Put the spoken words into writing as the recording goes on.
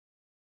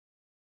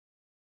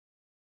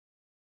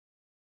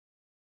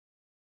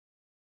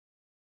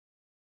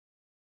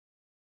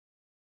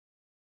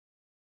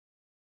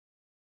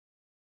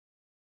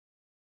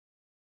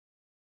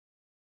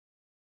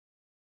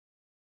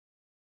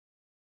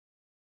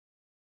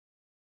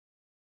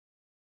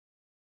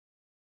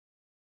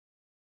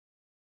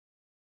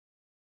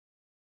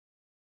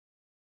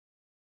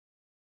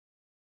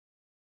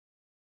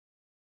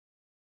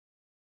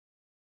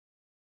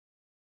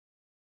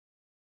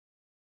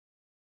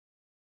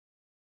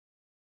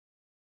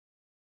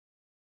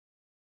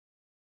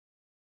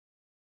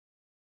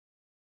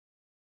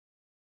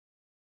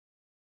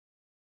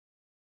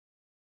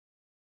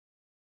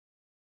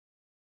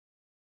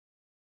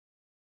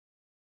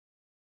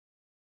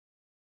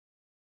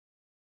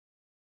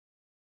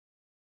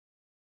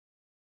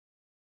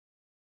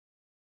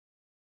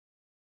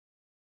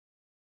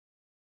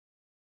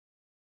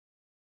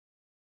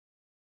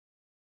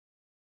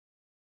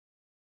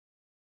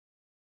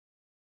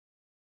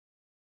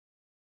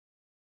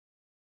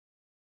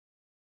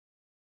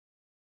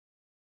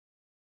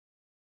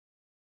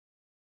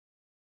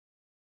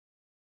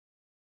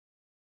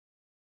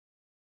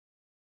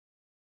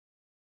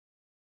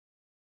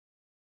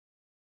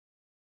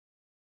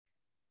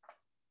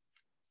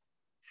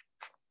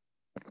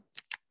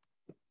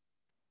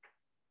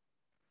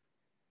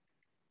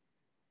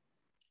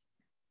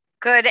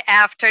Good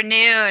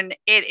afternoon.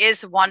 It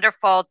is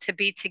wonderful to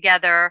be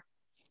together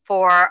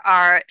for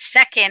our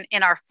second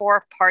in our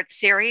four-part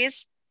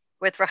series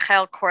with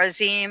Rachel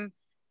Korazim,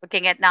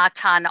 looking at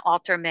Natan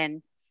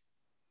Alterman.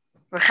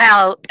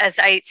 Rachel, as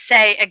I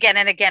say again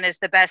and again, is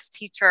the best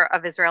teacher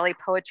of Israeli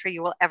poetry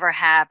you will ever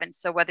have. And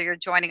so whether you're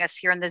joining us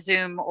here in the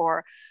Zoom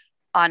or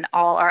on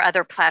all our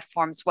other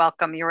platforms,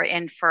 welcome. You're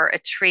in for a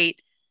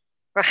treat.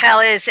 Rachel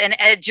is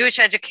a Jewish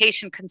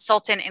education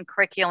consultant in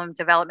curriculum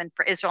development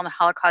for Israel and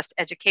Holocaust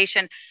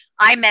education.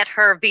 I met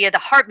her via the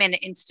Hartman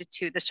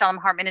Institute, the Shalom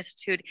Hartman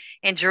Institute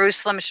in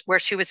Jerusalem, where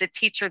she was a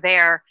teacher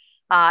there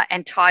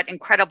and taught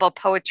incredible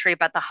poetry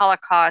about the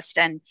Holocaust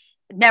and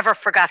never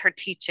forgot her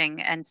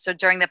teaching. And so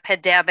during the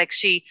pandemic,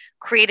 she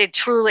created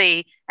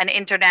truly an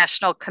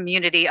international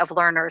community of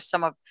learners,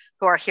 some of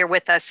who are here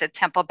with us at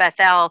Temple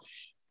Bethel,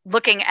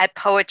 looking at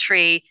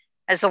poetry.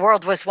 As the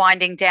world was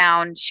winding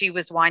down, she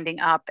was winding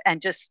up,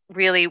 and just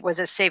really was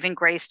a saving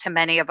grace to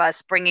many of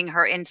us, bringing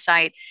her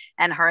insight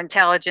and her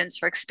intelligence,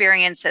 her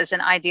experience as an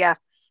IDF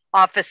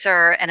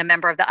officer and a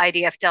member of the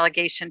IDF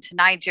delegation to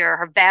Niger,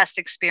 her vast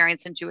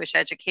experience in Jewish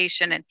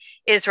education in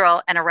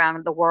Israel and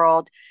around the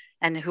world,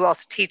 and who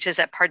also teaches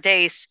at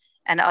Pardes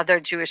and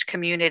other Jewish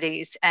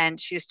communities. And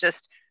she's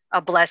just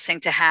a blessing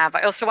to have.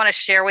 I also want to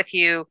share with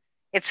you,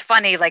 it's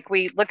funny, like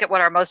we look at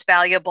what our most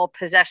valuable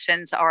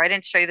possessions are. I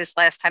didn't show you this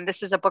last time.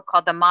 This is a book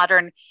called The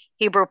Modern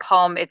Hebrew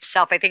Poem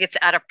Itself. I think it's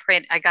out of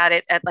print. I got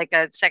it at like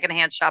a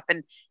secondhand shop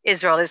in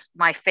Israel. Is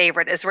my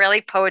favorite.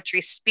 Israeli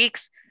poetry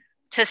speaks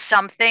to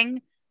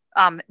something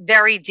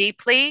very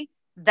deeply,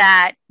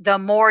 that the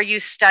more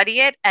you study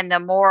it and the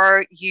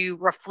more you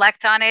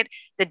reflect on it,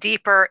 the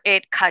deeper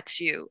it cuts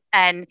you.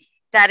 And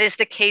that is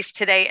the case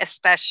today,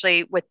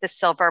 especially with the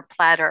Silver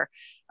Platter.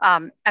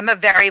 I'm a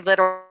very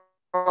literal,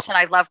 and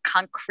I love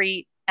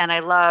concrete, and I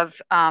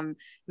love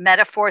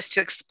metaphors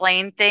to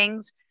explain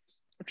things.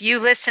 If you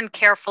listen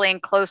carefully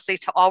and closely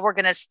to all we're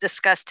going to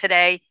discuss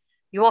today,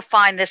 you will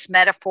find this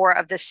metaphor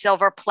of the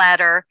silver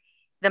platter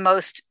the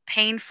most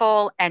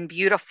painful and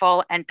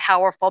beautiful and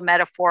powerful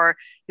metaphor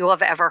you will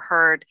have ever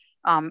heard.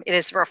 It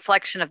is a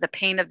reflection of the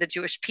pain of the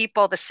Jewish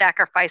people, the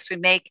sacrifice we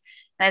make.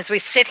 And as we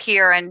sit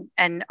here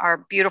and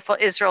our beautiful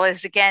Israel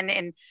is again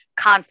in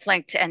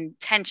conflict and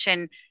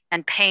tension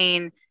and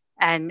pain,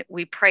 and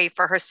we pray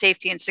for her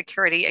safety and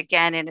security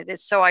again. And it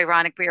is so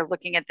ironic we are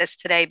looking at this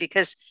today,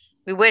 because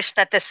we wish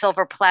that the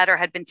silver platter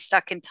had been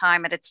stuck in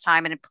time at its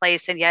time and in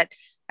place. And yet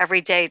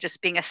every day,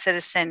 just being a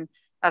citizen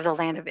of the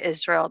land of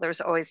Israel, there's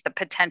always the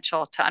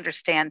potential to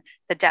understand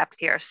the depth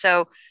here.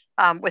 So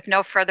with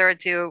no further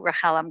ado,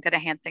 Rachel, I'm going to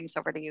hand things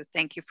over to you.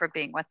 Thank you for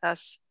being with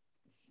us.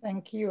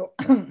 Thank you.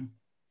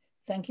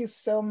 Thank you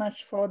so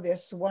much for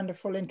this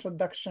wonderful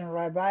introduction,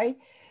 Rabbi.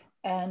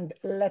 And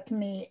let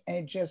me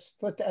just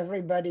put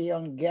everybody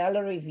on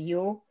gallery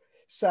view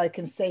so I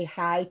can say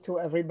hi to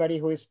everybody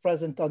who is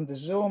present on the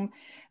Zoom.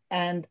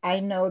 And I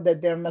know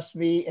that there must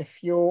be a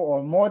few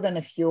or more than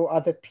a few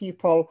other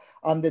people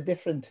on the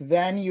different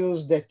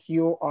venues that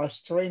you are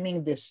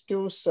streaming this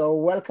to. So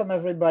welcome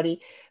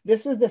everybody.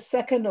 This is the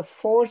second of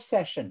 4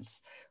 sessions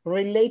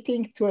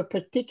relating to a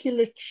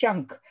particular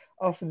chunk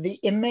of the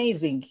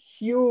amazing,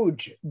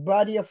 huge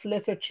body of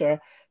literature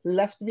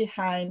left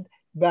behind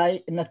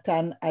by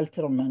Natan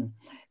Alterman.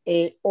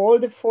 All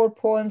the 4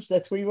 poems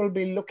that we will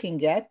be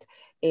looking at,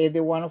 the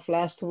one of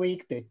last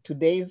week, the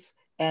today's,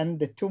 and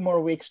the 2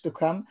 more weeks to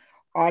come,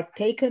 are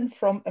taken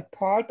from a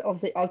part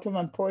of the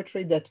Alterman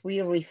poetry that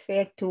we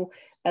refer to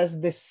as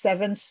the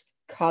 7th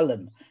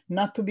column,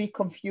 not to be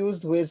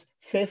confused with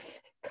 5th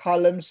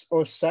columns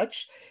or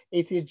such.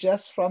 It is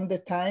just from the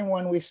time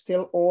when we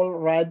still all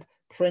read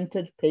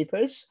printed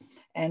papers,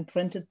 and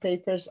printed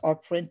papers are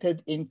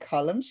printed in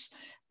columns.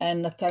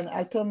 And Natan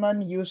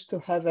Alterman used to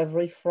have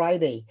every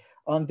Friday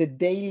on the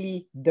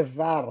daily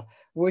Devar,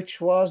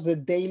 which was the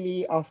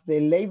daily of the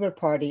Labor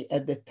Party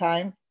at the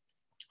time,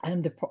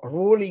 and the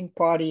ruling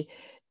party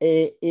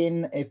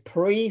in a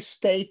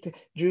pre-state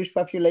Jewish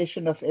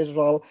population of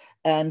Israel,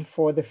 and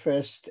for the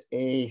first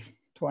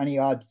 20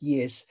 odd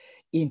years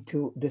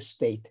into the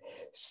state,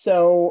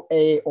 so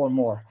or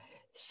more.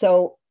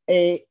 So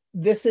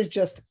this is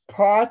just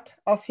part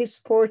of his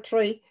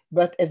poetry,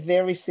 but a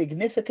very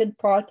significant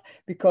part,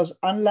 because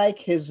unlike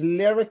his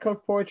lyrical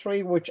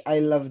poetry, which I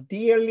love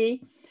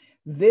dearly,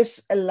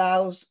 this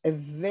allows a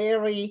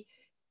very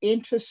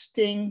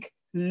interesting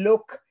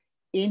look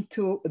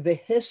into the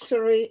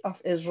history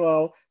of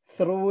Israel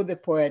through the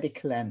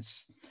poetic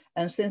lens.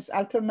 And since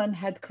Alterman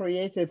had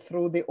created,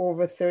 through the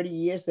over 30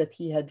 years that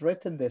he had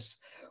written this,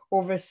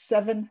 over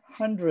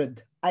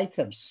 700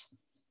 items,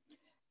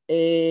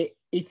 it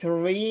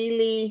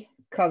really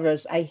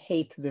covers, I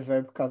hate the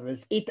verb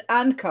covers, it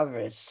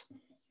uncovers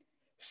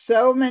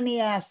so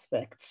many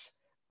aspects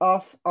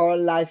of our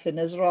life in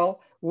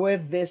Israel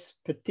with this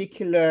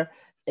particular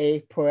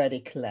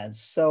poetic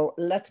lens. So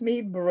let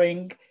me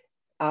bring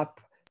up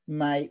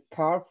my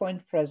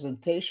PowerPoint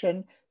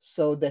presentation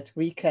so that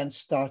we can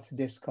start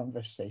this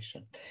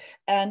conversation.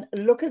 And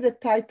look at the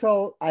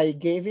title I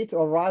gave it,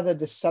 or rather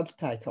the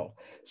subtitle.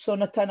 So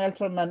Natan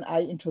Alterman,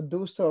 I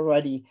introduced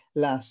already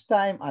last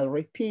time. I'll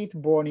repeat,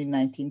 born in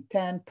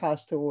 1910,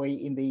 passed away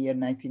in the year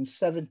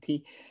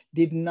 1970,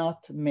 did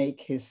not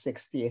make his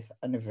 60th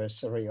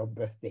anniversary or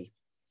birthday.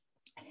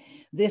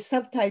 The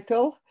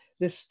subtitle,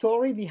 The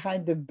Story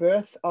Behind the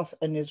Birth of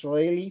an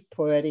Israeli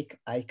Poetic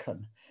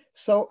Icon.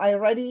 So I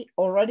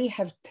already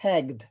have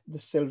tagged the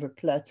Silver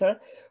Platter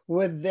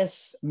with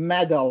this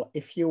medal,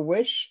 if you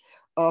wish,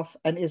 of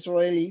an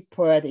Israeli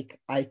poetic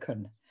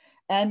icon.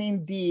 And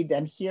indeed,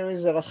 and here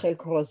is a Rachel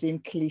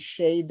Korazim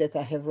cliche that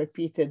I have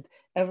repeated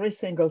every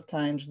single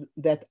time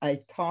that I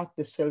taught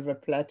the Silver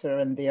Platter,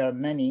 and there are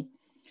many.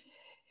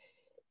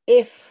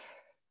 If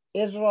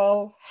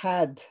Israel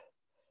had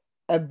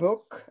a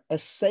book, a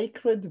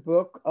sacred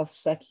book of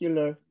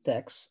secular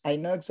texts, I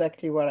know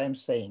exactly what I'm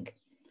saying,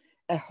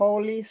 a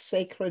holy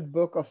sacred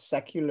book of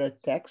secular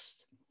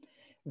texts,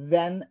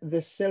 then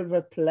the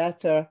Silver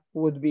Platter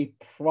would be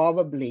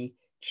probably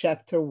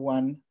chapter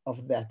 1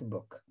 of that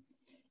book.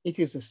 It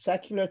is a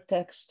secular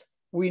text.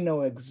 We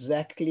know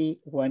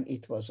exactly when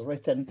it was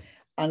written,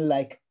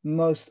 unlike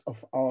most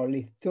of our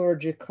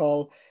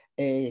liturgical,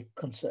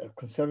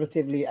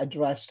 conservatively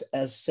addressed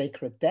as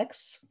sacred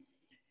texts.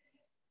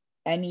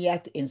 And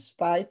yet, in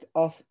spite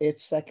of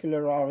its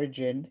secular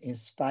origin, in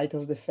spite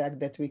of the fact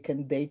that we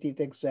can date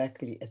it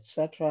exactly,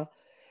 etc.,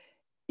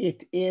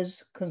 it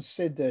is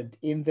considered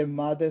in the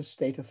modern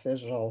state of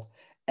Israel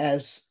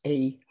as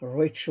a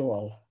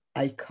ritual,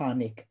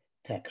 iconic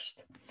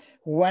text.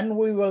 When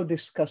we will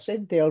discuss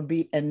it, there'll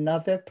be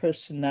another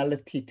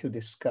personality to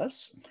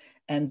discuss,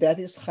 and that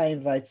is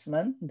Chaim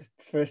Weizmann, the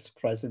first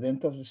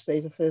president of the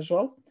state of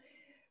Israel,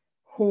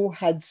 who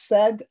had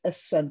said a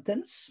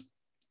sentence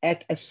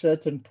at a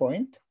certain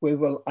point. We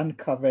will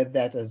uncover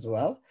that as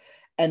well.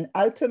 And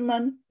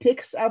Alterman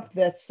picks up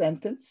that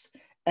sentence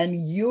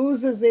and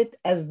uses it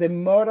as the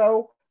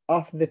motto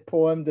of the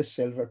poem, The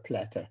Silver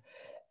Platter.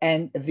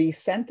 And the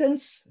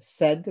sentence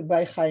said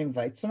by Chaim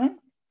Weizmann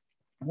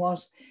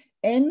was,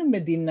 En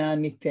medina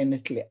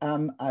nitenet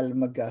le'am al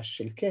magash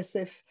shel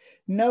kesef.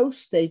 No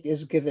state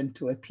is given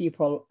to a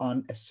people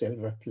on a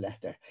silver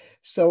platter.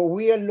 So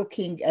we are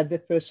looking at the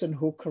person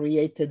who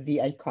created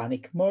the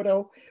iconic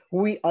motto.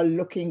 We are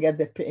looking at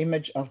the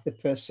image of the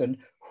person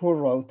who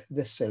wrote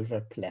the silver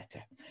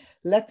platter.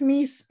 Let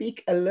me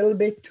speak a little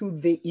bit to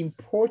the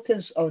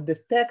importance of the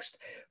text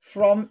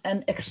from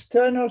an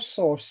external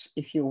source,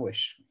 if you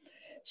wish.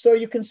 So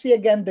you can see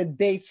again the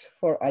dates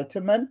for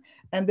Alterman,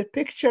 and the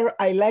picture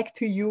I like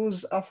to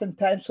use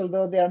oftentimes,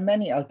 although there are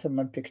many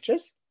Alterman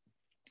pictures,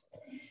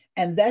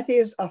 and that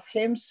is of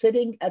him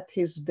sitting at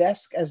his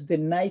desk as the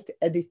night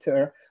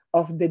editor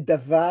of the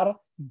Davar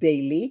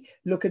Daily.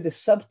 Look at the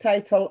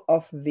subtitle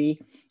of the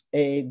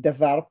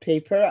Davar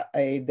paper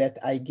that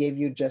I gave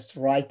you just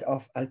right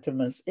off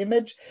Alterman's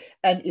image,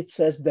 and it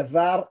says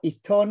Davar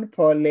Iton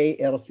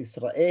Poalei Eretz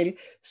Israel,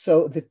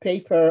 so the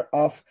paper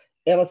of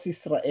Eretz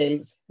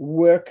Israel's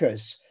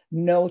workers.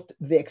 Note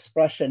the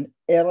expression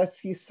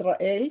Eretz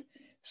Israel.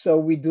 So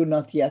we do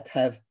not yet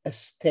have a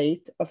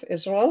state of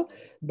Israel,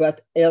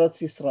 but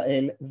Eretz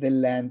Israel, the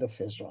land of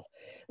Israel.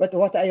 But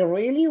what I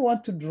really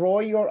want to draw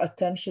your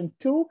attention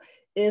to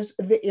is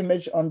the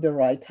image on the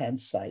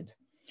right-hand side,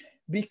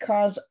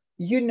 because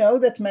you know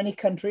that many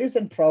countries,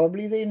 and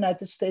probably the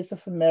United States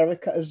of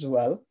America as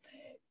well,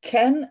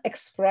 can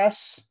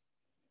express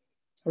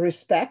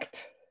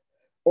respect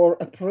or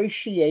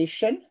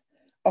appreciation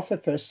of a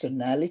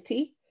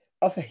personality,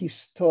 of a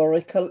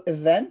historical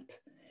event,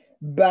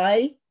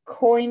 by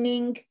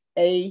coining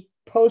a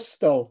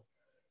postal,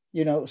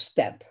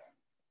 stamp.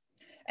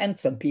 And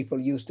some people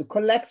used to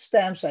collect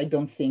stamps. I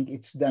don't think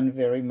it's done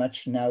very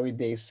much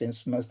nowadays,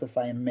 since most of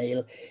our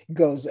mail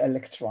goes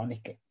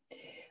electronically.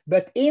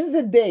 But in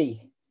the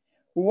day,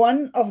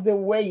 one of the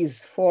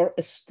ways for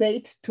a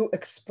state to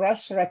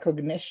express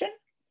recognition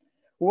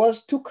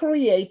was to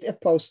create a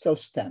postal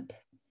stamp.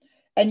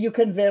 And you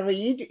can very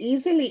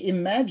easily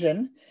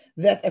imagine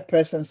that a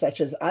person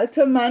such as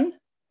Alterman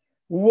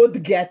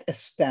would get a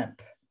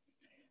stamp.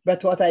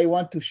 But what I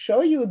want to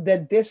show you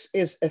that this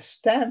is a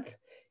stamp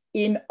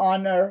in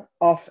honor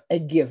of a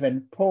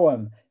given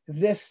poem.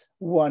 This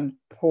one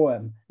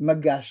poem,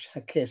 Magash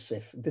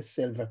HaKesef, the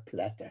Silver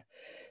Platter.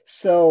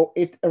 So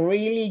it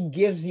really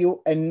gives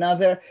you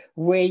another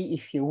way,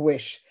 if you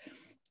wish,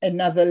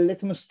 another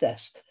litmus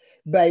test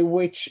by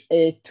which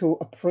to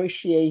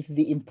appreciate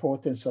the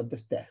importance of the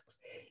text.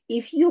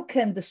 If you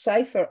can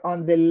decipher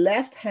on the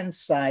left-hand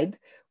side,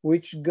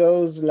 which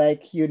goes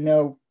like,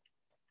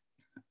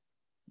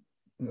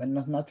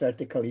 not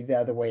vertically, the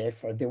other way,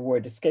 the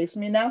word escapes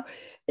me now,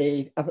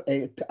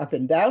 up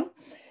and down,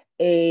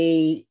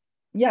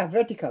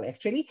 vertical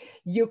actually,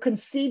 you can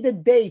see the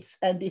dates,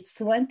 and it's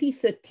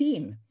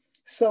 2013.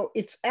 So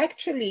it's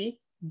actually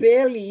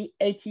barely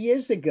 8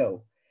 years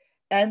ago.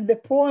 And the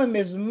poem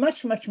is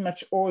much, much,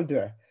 much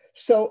older.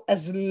 So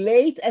as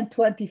late as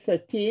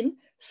 2013,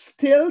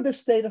 still the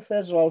state of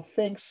Israel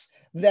thinks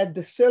that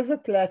the silver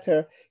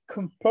platter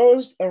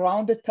composed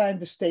around the time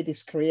the state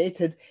is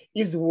created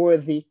is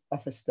worthy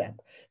of a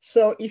stamp.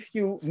 So if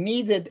you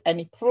needed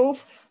any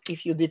proof,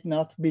 if you did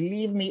not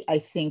believe me, I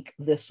think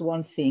this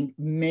one thing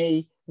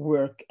may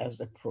work as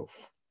a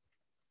proof.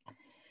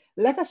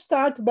 Let us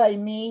start by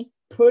me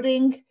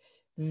putting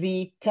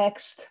the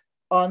text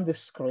on the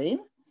screen,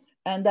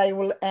 and I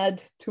will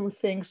add two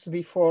things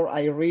before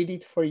I read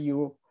it for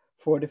you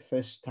for the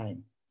first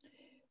time.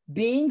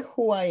 Being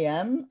who I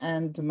am,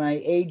 and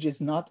my age is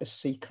not a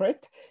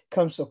secret,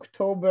 comes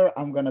October,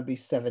 I'm gonna be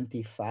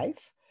 75.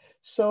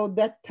 So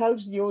that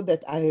tells you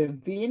that I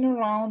have been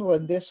around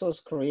when this was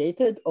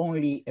created,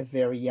 only a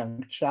very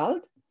young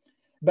child.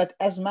 But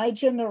as my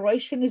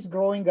generation is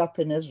growing up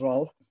in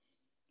Israel,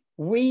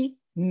 we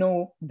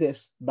know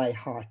this by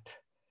heart.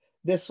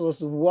 This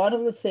was one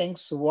of the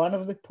things, one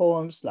of the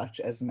poems, such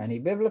as many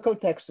biblical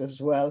texts as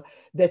well,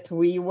 that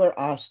we were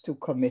asked to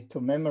commit to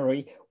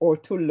memory or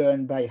to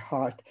learn by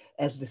heart,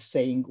 as the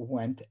saying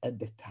went at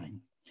the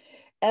time.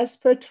 As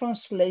per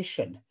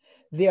translation,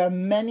 there are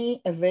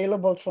many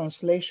available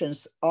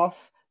translations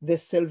of the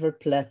silver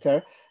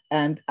platter,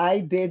 and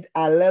I did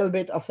a little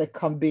bit of a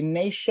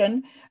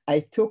combination. I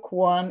took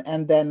one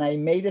and then I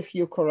made a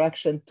few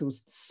corrections to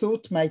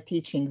suit my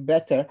teaching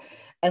better,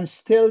 and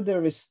still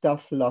there is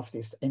stuff left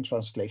in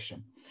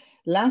translation.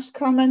 Last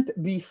comment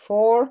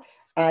before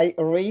I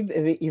read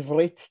the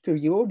Ivrit to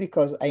you,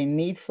 because I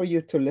need for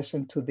you to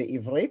listen to the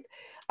Ivrit.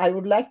 I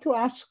would like to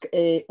ask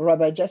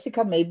Rabbi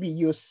Jessica, maybe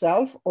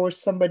yourself or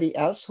somebody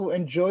else who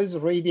enjoys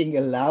reading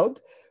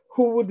aloud,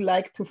 who would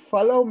like to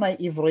follow my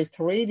Ivrit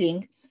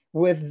reading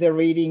with the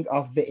reading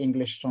of the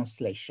English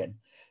translation.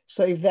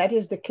 So if that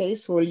is the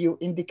case, will you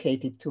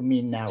indicate it to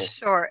me now?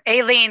 Sure.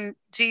 Aileen,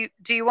 do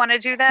you want to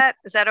do that?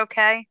 Is that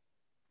okay?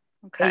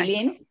 Okay.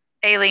 Aileen?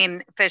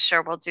 Aileen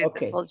Fisher will do,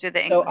 okay. will do the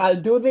So English.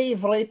 I'll do the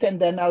Ivrit and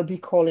then I'll be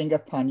calling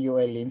upon you,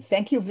 Aileen.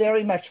 Thank you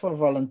very much for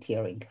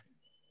volunteering.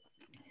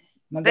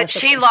 That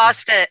she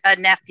lost a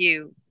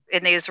nephew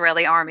in the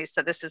Israeli army,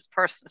 so this is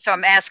personal. So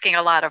I'm asking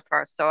a lot of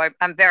her. So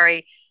I'm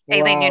very,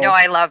 Aileen, wow. You know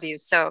I love you.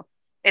 So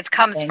it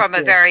comes Thank from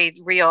you. A very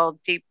real,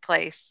 deep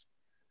place.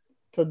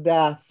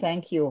 תודה,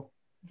 thank you.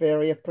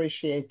 Very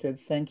appreciated,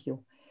 thank you.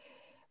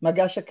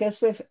 מגש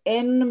הכסף,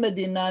 אין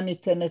מדינה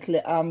ניתנת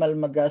לעם על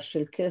מגש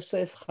של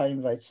כסף,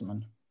 חיים ויצמן.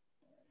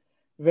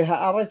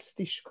 והארץ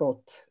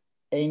תשקוט,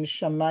 אין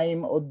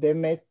שמיים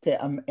אודמת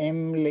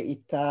תעמעם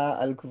לאיתה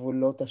על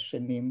גבולות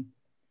השנים.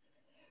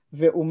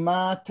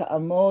 ואומה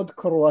תעמוד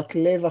קרועת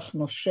לב אך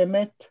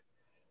נושמת,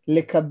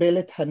 לקבל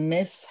את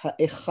הנס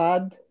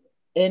האחד,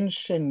 אין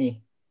שני.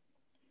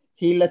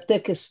 היא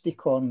לטקס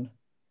תיכון.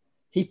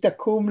 היא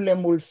תקום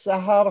למול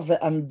סהר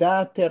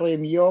ועמדה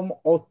טרם יום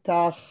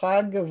אותה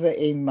חג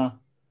ואימה.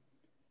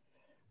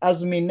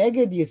 אז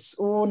מנגד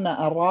יצאו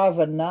נערה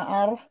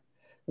ונער,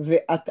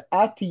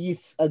 ואט-אט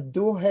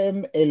יצעדו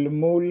הם אל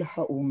מול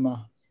האומה.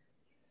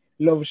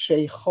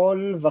 לובשי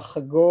חול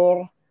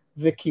וחגור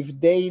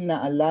וכבדי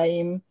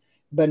נעליים,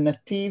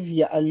 בנתיב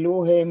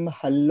יעלו הם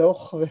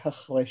הלוך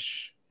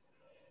והחרש.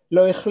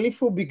 לא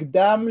החליפו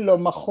בגדם, לא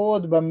מחו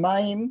עוד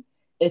במים,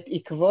 את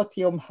עקבות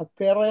יום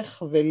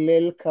הפרח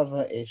וליל קו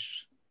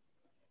האש.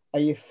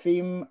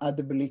 עייפים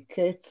עד בלי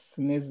קץ,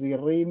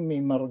 נזירים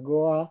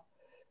ממרגוע,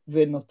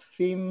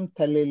 ונוטפים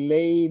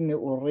תללי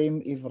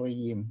נעורים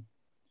עבריים.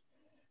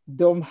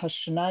 דום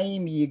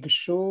השניים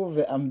ייגשו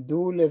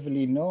ועמדו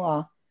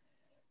לבלינוע,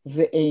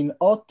 ואין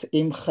אות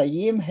אם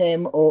חיים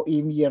הם או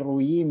אם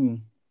ירויים.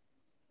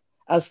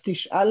 אז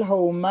תשאל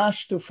האומה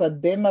שטופת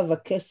דמע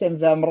וקסם,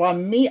 ואמרה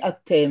מי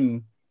אתם?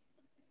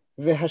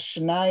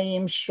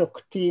 והשניים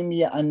שוקטים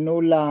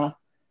יענו לה,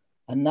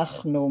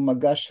 אנחנו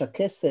מגש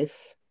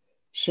הכסף,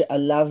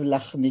 שעליו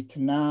לך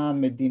ניתנה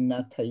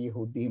מדינת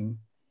היהודים.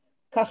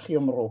 כך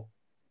יאמרו,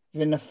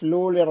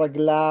 ונפלו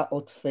לרגלה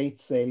עוטפי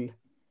צל,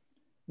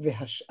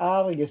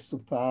 והשאר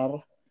יסופר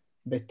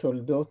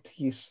בתולדות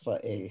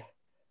ישראל.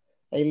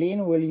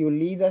 Aileen, will you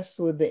lead us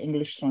with the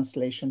English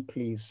translation,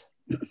 please?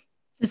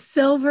 The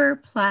Silver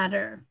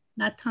Platter,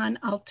 Natan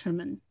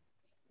Alterman.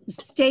 The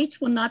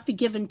state will not be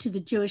given to the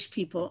Jewish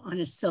people on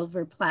a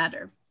silver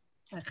platter,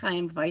 by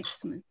Chaim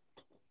Weizmann.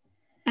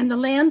 And the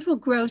land will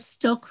grow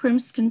still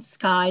crimson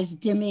skies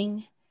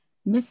dimming,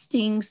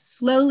 misting,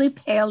 slowly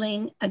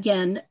paling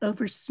again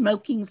over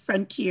smoking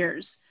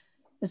frontiers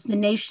as the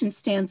nation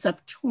stands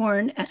up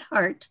torn at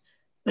heart,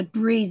 but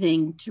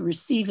breathing to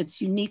receive its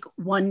unique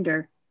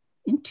wonder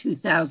in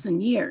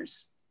 2,000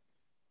 years.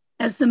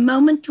 As the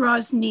moment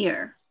draws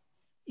near,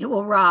 it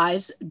will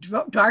rise,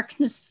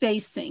 darkness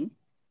facing,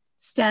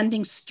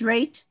 standing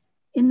straight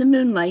in the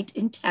moonlight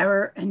in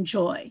terror and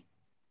joy,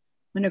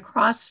 when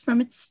across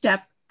from its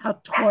step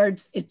out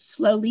towards its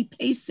slowly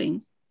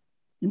pacing,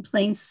 in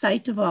plain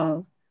sight of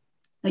all,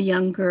 a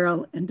young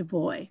girl and a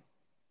boy.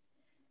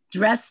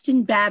 Dressed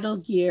in battle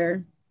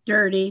gear,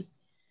 dirty,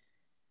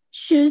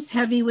 shoes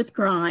heavy with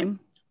grime,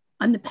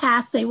 on the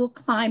path they will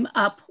climb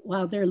up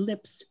while their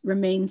lips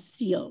remain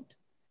sealed,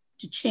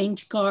 to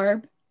change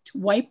garb, to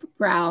wipe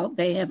brow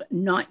they have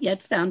not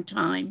yet found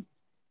time,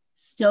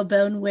 still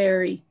bone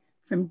weary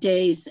from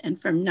days and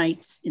from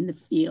nights in the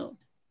field.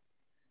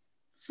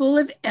 Full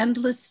of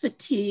endless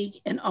fatigue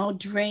and all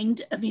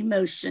drained of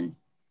emotion,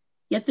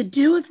 yet the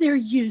dew of their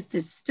youth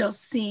is still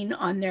seen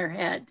on their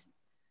head.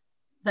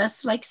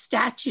 Thus, like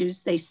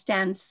statues, they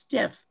stand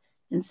stiff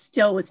and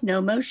still with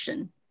no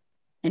motion,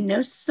 and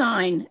no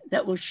sign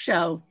that will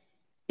show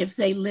if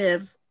they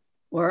live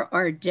or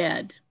are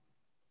dead.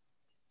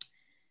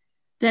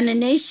 Then a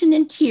nation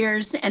in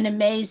tears and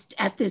amazed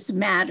at this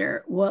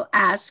matter will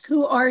ask,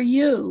 "Who are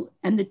you?"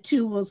 And the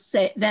two will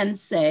then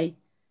say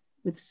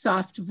with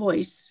soft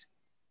voice,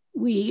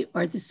 "We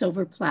are the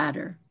silver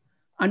platter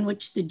on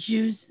which the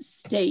Jews'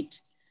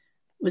 state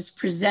was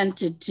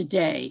presented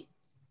today."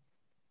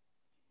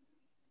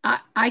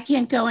 I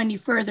can't go any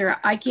further.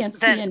 I can't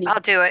see any. I'll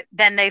do it.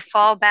 Then they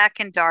fall back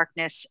in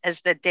darkness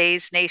as the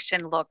day's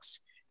nation looks,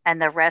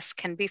 and the rest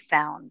can be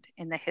found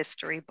in the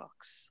history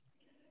books.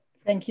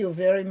 Thank you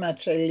very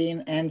much,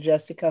 Eileen and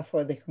Jessica,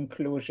 for the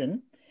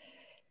conclusion.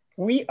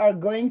 We are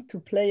going to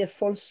play a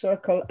full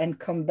circle and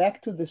come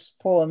back to this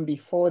poem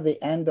before the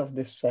end of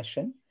this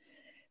session.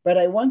 But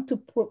I want to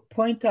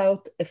point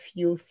out a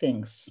few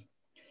things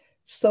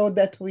so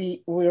that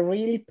we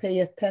really pay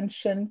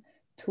attention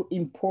to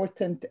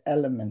important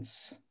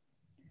elements.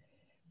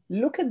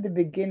 Look at the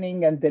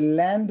beginning, and the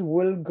land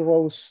will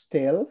grow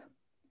still,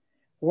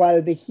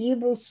 while the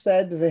Hebrew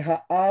said,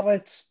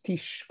 "V'ha'aretz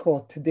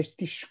tishkot." The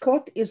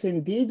tishkot is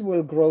indeed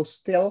will grow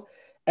still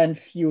and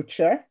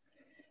future,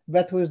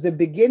 but with the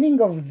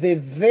beginning of the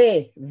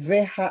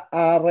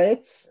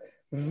v'ha'aretz,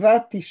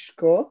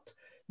 v'tishkot,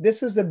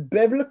 this is a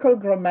biblical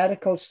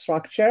grammatical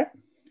structure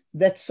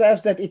that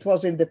says that it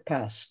was in the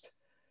past.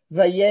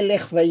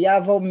 Vayelech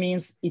vayavo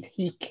means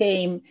he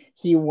came,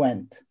 he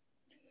went.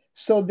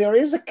 So there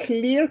is a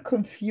clear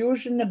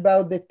confusion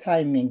about the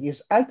timing.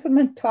 Is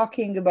Alterman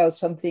talking about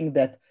something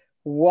that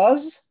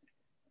was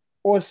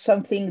or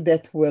something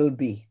that will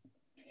be?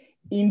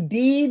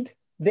 Indeed,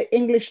 the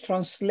English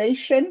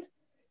translation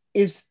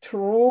is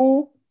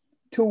true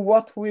to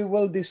what we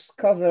will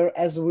discover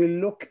as we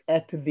look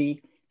at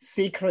the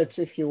secrets,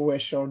 if you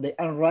wish, or the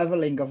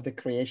unraveling of the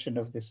creation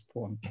of this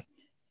poem.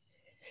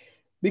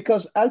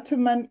 Because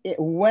Alterman,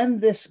 when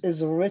this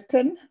is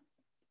written,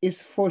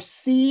 is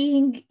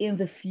foreseeing in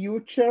the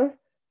future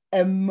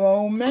a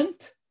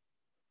moment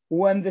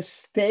when the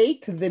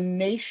state, the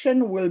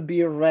nation will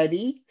be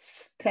ready,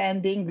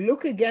 standing.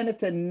 Look again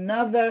at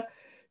another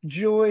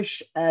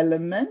Jewish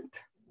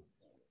element.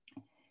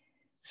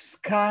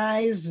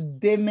 Skies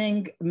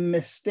dimming,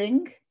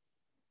 misting.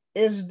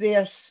 Is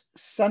there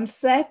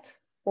sunset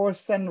or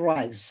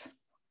sunrise?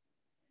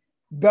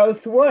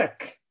 Both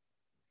work,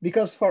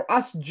 because for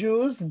us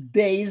Jews,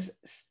 days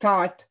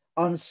start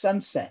on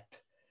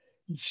sunset.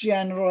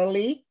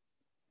 Generally,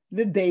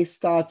 the day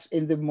starts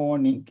in the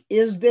morning.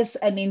 Is this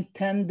an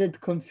intended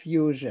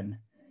confusion?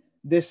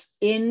 This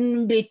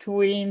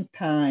in-between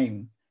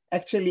time,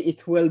 actually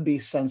it will be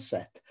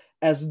sunset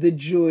as the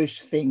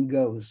Jewish thing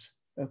goes,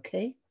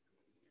 okay?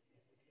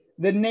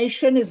 The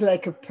nation is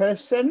like a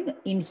person,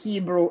 in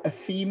Hebrew, a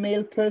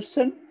female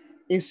person,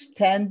 is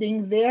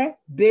standing there,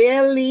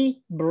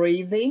 barely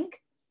breathing,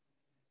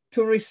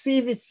 to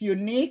receive its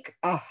unique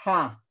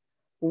aha,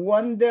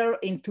 wonder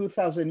in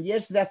 2,000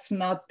 years. That's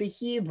not the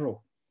Hebrew.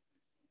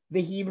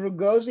 The Hebrew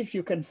goes, if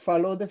you can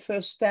follow the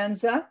first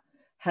stanza,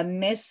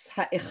 Hanes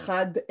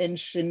ha'echad en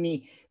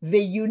sheni,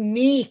 the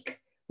unique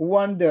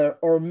wonder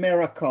or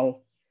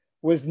miracle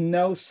with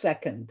no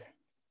second.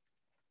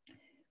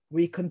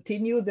 We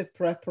continue the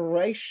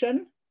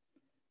preparation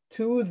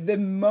to the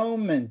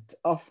moment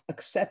of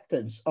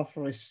acceptance, of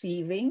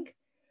receiving,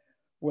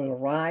 will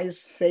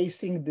rise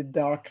facing the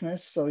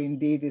darkness, so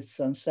indeed it's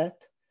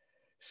sunset,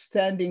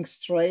 standing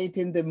straight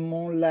in the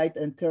moonlight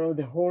until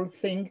the whole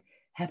thing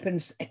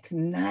happens at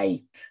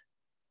night.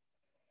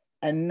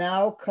 And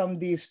now come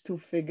these two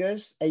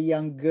figures, a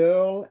young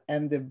girl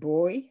and a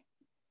boy.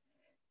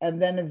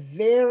 And then a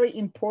very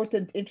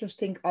important,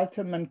 interesting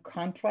Alterman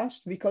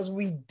contrast, because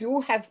we do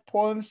have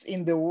poems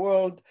in the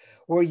world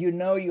where, you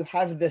know, you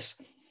have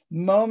this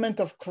moment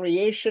of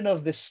creation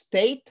of the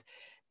state,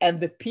 and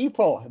the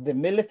people, the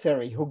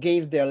military who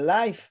gave their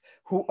life,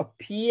 who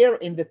appear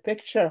in the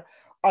picture,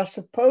 are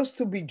supposed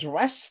to be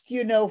dressed,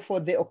 you know, for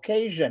the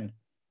occasion.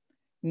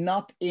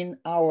 Not in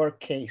our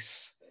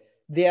case.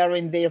 They are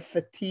in their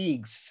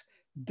fatigues,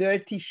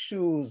 dirty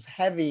shoes,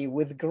 heavy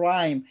with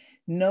grime,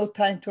 no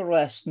time to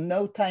rest,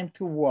 no time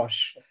to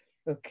wash,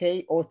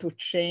 okay, or to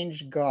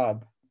change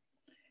garb.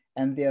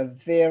 And they are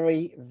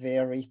very,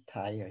 very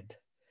tired,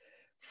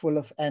 full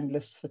of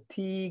endless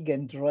fatigue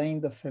and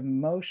drained of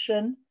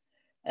emotion.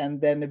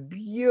 And then a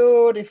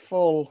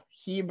beautiful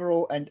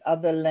Hebrew and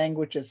other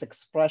languages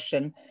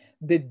expression,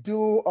 the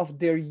dew of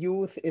their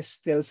youth is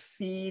still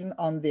seen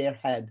on their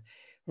head.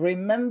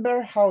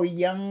 Remember how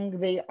young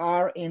they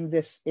are in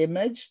this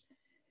image.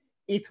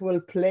 It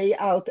will play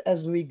out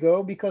as we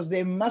go, because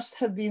there must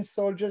have been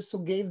soldiers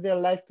who gave their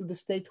life to the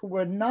state who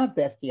were not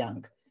that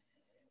young.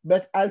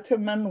 But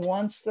Alterman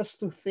wants us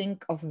to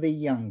think of the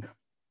young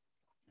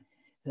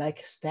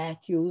like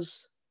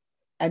statues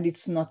and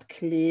it's not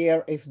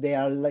clear if they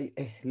are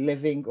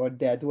living or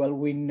dead. Well,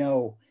 we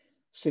know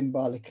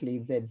symbolically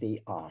that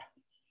they are.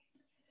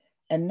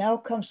 And now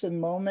comes a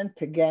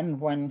moment again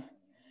when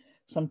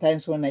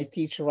sometimes when I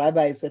teach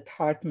rabbis at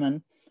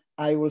Hartman,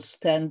 I will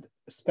spend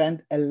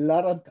a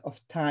lot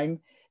of time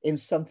in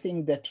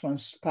something that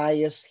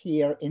transpires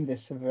here in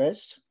this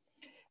verse.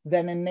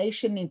 Then a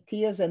nation in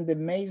tears and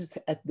amazed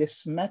at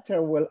this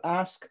matter will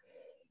ask,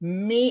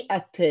 Mi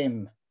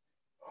atem,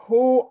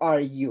 who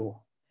are you?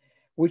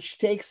 Which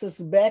takes us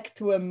back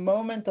to a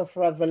moment of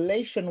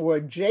revelation where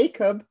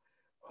Jacob,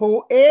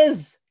 who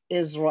is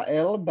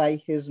Israel by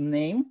his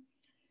name,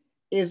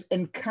 is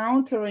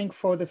encountering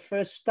for the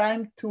first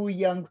time two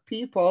young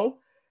people,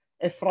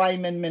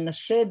 Ephraim and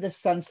Menashe, the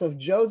sons of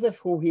Joseph,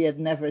 who he had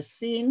never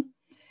seen.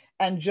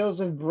 And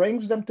Joseph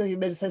brings them to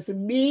him and says,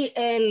 Mi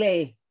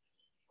ele,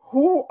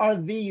 who are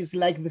these,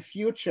 like the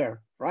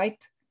future, right?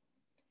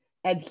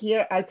 And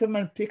here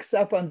Alterman picks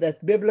up on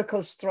that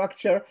biblical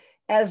structure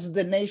as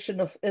the nation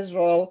of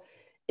Israel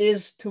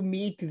is to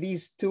meet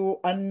these two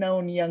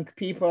unknown young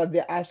people.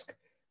 They ask,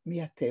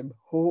 Miatim,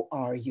 who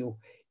are you?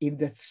 In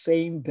that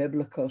same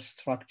biblical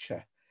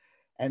structure.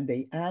 And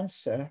they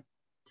answer,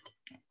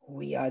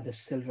 we are the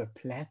silver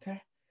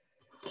platter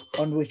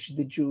on which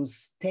the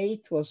Jews'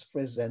 state was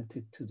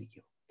presented to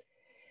you.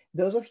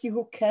 Those of you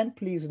who can,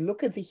 please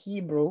look at the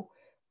Hebrew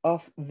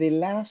of the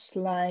last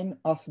line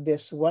of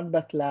this one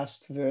but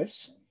last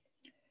verse,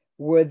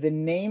 where the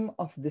name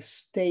of the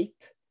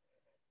state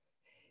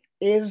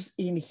is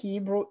in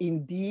Hebrew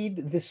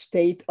indeed the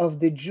state of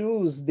the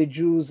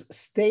Jews'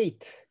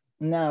 state.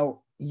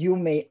 Now, you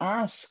may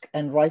ask,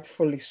 and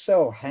rightfully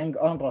so, hang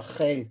on,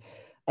 Rachel.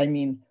 I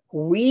mean,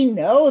 we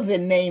know the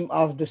name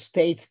of the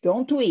state,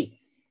 don't we?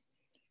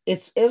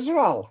 It's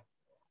Israel.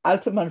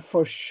 Alterman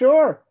for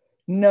sure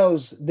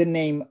knows the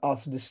name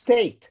of the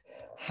state.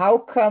 How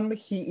come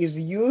he is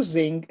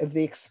using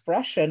the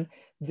expression,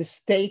 the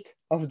state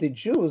of the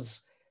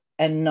Jews,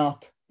 and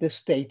not the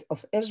state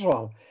of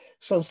Israel?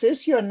 So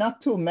since you're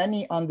not too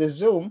many on the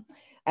Zoom,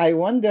 I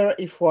wonder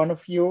if one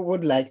of you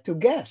would like to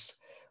guess.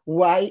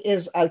 Why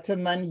is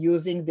Alterman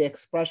using the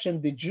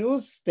expression the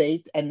Jews'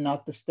 state and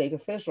not the state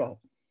of Israel?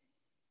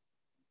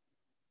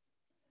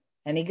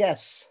 Any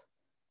guess?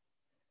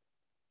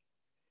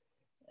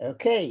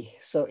 Okay,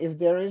 so if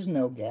there is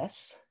no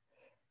guess,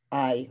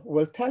 I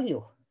will tell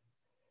you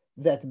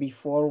that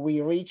before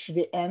we reach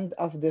the end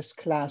of this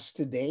class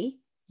today,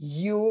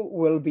 you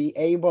will be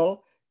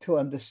able to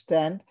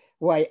understand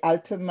why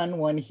Alterman,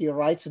 when he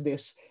writes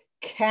this,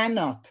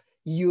 cannot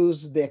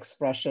use the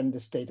expression the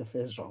state of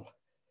Israel.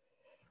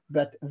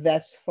 But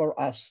that's for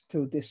us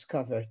to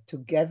discover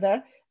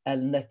together.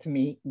 And let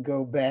me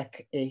go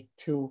back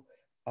to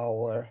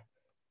our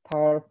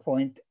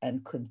PowerPoint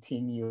and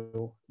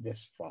continue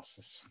this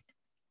process.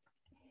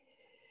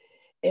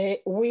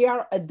 We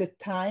are at the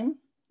time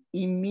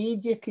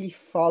immediately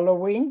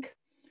following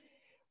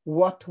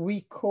what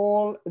we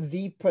call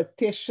the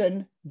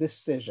partition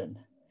decision.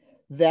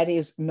 That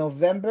is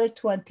November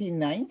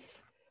 29th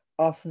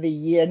of the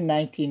year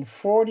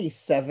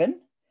 1947,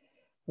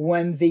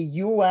 when the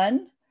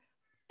UN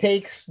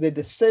takes the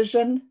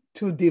decision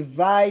to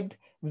divide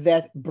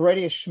that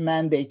British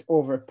mandate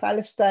over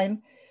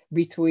Palestine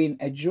between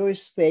a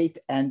Jewish state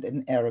and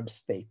an Arab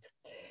state.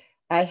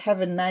 I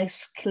have a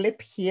nice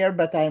clip here,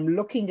 but I'm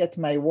looking at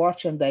my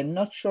watch and I'm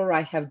not sure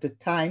I have the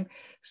time.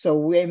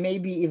 So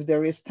maybe if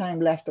there is time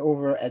left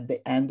over at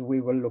the end, we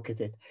will look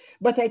at it.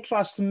 But I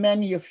trust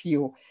many of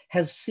you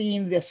have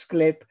seen this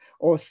clip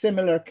or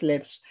similar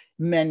clips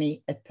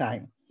many a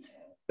time.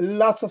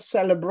 Lots of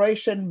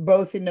celebration,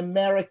 both in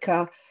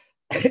America,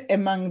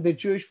 among the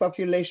Jewish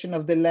population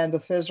of the land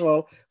of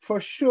Israel, for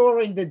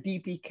sure in the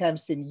DP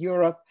camps in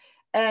Europe,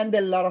 and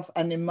a lot of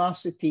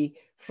animosity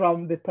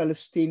from the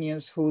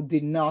Palestinians who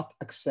did not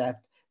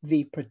accept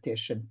the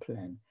partition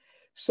plan.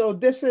 So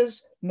this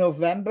is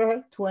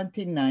November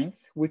 29th,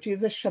 which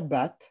is a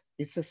Shabbat,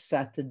 it's a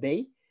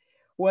Saturday,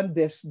 when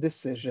this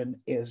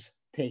decision is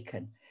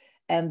taken.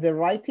 And the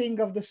writing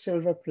of the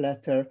Silver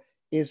Platter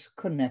is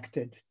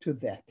connected to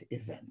that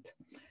event.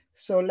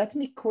 So let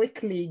me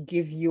quickly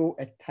give you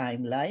a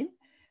timeline,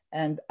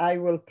 and I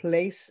will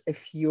place a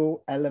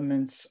few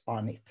elements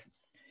on it.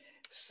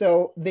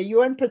 So the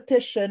UN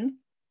petition,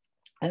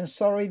 I'm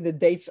sorry, the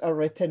dates are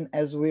written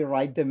as we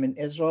write them in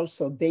Israel.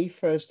 So day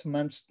first,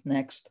 month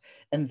next,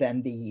 and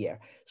then the year.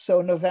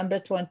 So November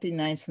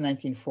 29th,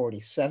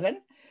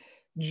 1947.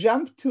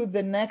 Jump to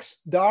the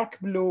next dark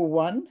blue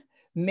one,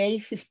 May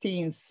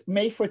 14th,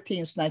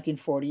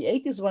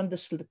 1948 is when the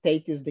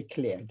state is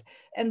declared.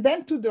 And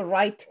then to the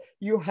right,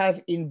 you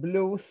have in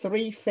blue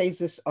 3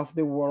 phases of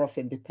the War of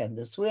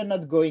Independence. We're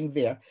not going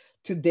there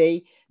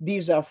today.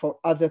 These are for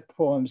other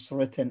poems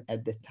written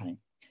at the time.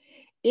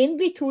 In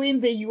between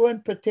the UN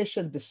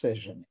petition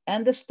decision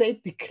and the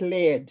state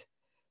declared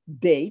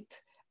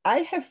date, I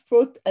have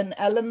put an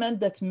element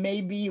that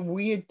may be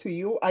weird to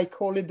you. I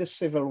call it the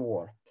Civil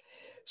War.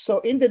 So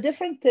in the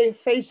different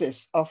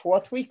phases of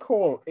what we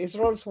call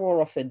Israel's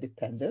War of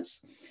Independence,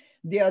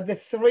 there are the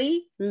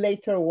 3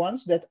 later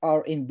ones that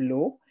are in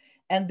blue,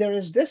 And there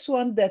is this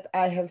one that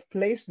I have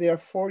placed there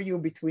for you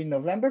between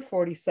November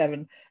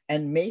 47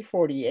 and May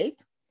 48.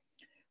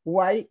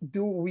 Why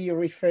do we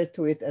refer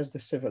to it as the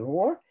Civil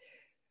War?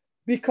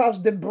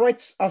 Because the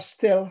Brits are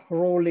still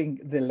ruling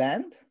the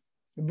land.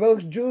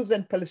 Both Jews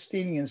and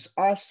Palestinians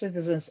are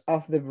citizens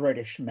of the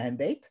British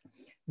Mandate.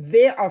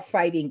 They are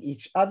fighting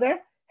each other,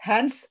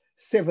 hence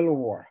civil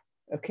war,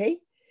 okay?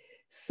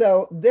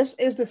 So this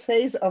is the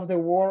phase of the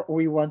war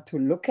we want to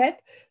look at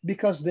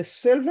because the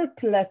Silver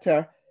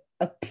Platter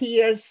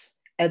appears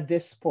at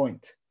this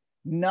point,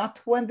 not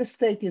when the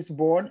state is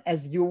born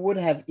as you would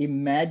have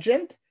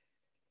imagined,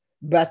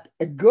 but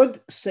a good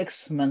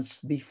 6 months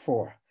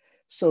before.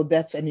 So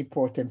that's an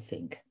important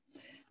thing.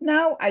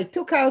 Now I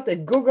took out a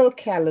Google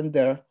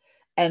Calendar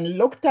and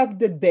looked up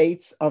the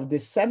dates of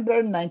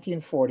December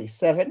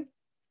 1947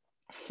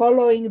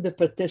 following the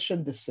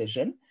partition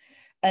decision.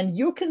 And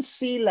you can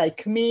see,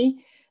 like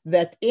me,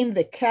 that in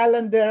the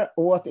calendar,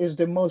 what is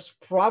the most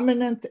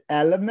prominent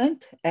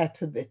element at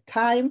the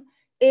time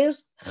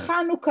is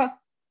Hanukkah.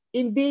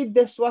 Indeed,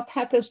 that's what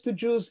happens to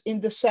Jews in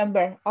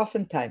December,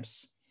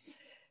 oftentimes.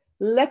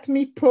 Let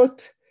me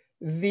put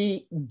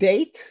the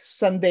date,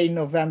 Sunday,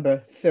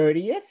 November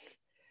 30th,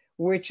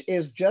 which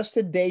is just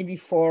a day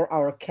before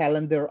our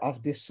calendar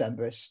of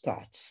December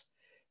starts.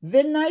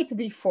 The night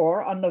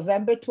before, on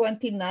November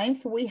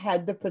 29th, we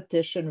had the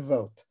petition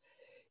vote.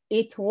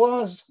 It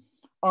was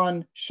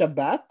on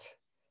Shabbat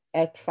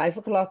at 5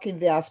 o'clock in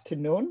the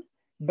afternoon,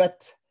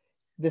 but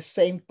the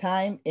same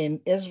time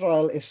in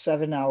Israel is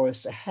 7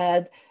 hours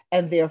ahead,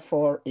 and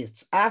therefore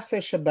it's after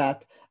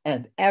Shabbat,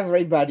 and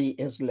everybody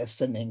is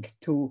listening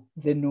to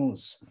the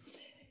news.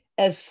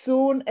 As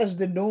soon as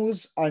the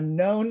news are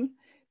known,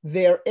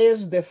 there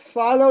is the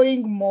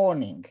following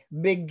morning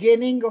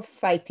beginning of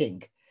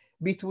fighting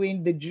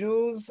between the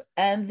Jews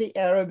and the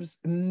Arabs,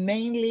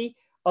 mainly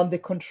on the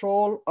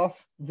control of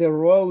the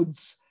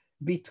roads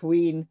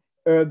between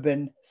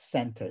urban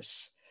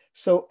centers.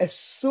 So as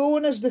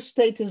soon as the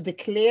state is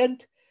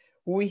declared,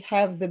 we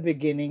have the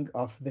beginning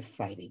of the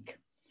fighting.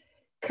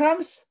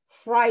 Comes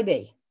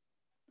Friday,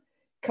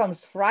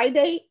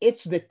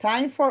 it's the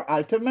time for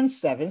Alterman's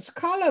seventh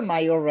column.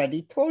 I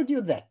already told you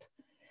that.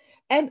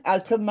 And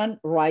Alterman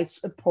writes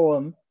a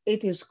poem.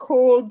 It is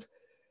called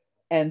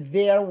And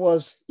There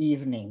Was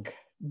Evening.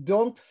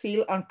 Don't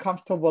feel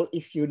uncomfortable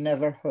if you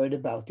never heard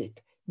about it.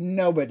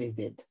 Nobody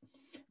did.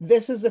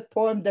 This is a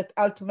poem that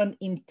Alterman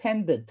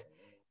intended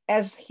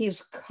as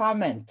his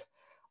comment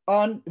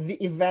on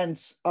the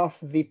events of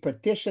the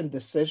partition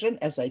decision.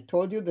 As I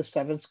told you, the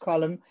seventh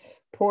column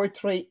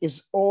poetry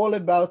is all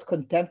about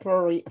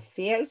contemporary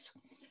affairs.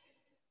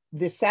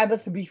 The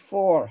Sabbath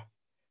before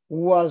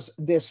was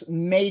this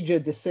major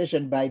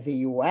decision by the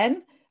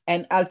UN,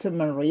 and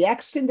Alterman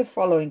reacts in the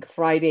following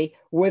Friday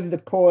with the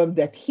poem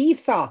that he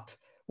thought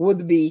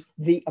would be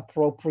the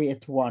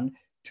appropriate one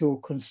to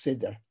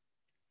consider.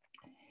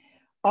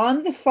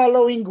 On the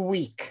following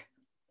week,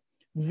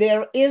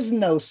 there is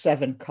no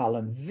seven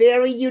column,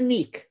 very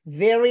unique,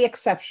 very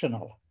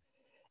exceptional.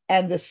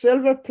 And the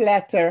Silver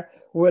Platter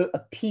will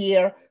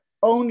appear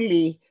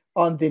only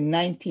on the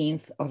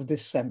 19th of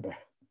December.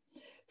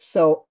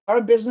 So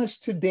our business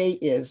today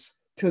is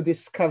to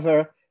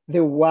discover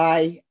the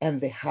why and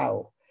the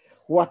how.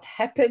 What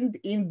happened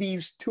in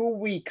these 2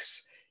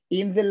 weeks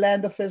in the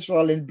land of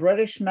Israel, in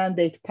British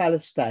Mandate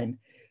Palestine,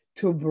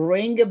 to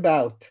bring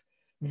about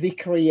the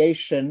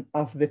creation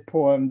of the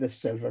poem, The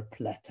Silver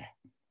Platter.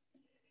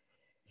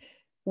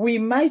 We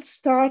might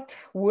start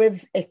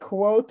with a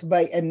quote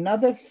by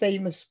another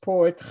famous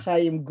poet,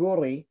 Chaim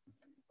Guri,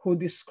 who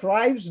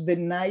describes the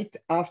night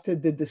after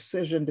the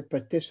decision, the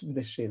partition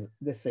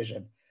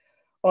decision.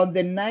 On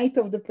the night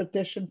of the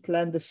partition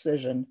plan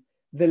decision,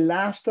 the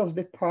last of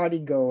the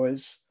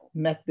partygoers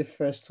met the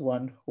first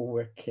one who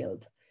were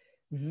killed.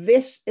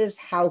 This is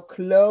how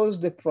close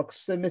the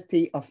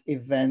proximity of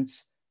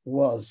events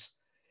was.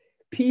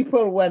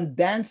 People went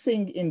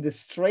dancing in the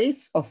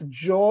streets of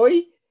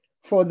joy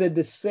for the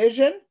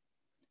decision,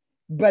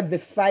 but the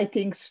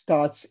fighting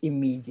starts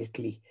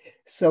immediately.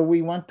 So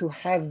we want to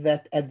have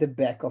that at the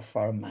back of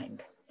our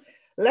mind.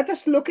 Let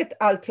us look at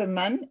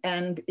Alterman,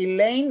 and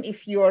Elaine,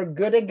 if you are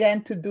good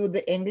again to do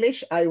the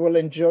English, I will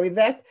enjoy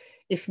that.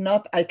 If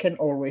not, I can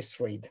always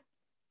read.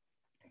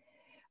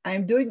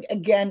 I'm doing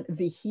again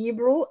the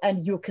Hebrew,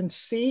 and you can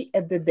see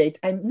at the date,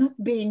 I'm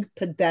not being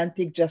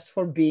pedantic just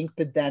for being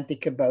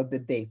pedantic about the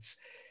dates.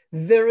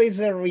 There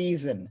is a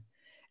reason.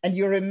 And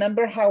you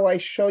remember how I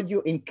showed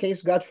you, in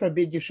case, God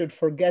forbid, you should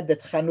forget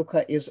that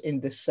Hanukkah is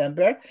in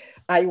December.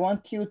 I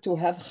want you to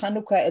have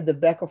Hanukkah at the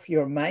back of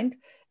your mind,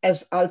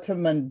 as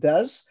Alterman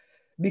does,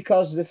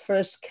 because the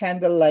first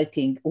candle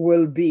lighting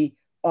will be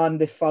on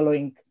the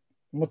following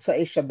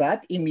Motzai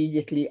Shabbat,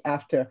 immediately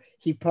after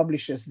he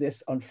publishes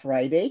this on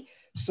Friday.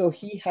 So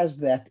he has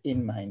that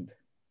in mind.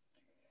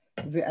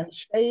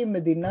 ואנשי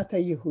מדינת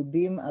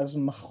היהודים אז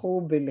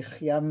מחו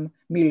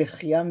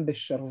מלחיים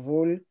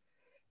בשרוול,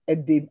 את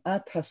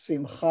דמעת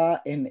השמחה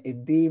אין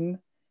עדים,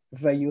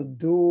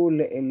 ויודו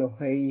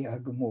לאלוהי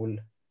הגמול.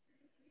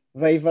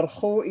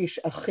 ויברכו איש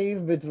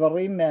אחיו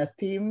בדברים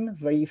מעטים,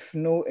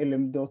 ויפנו אל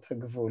עמדות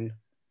הגבול.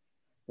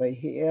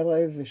 ויהי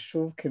ערב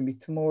ושוב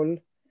כמתמול,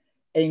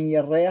 אין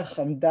ירח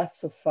עמדה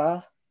צופה,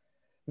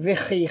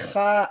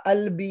 וחייכה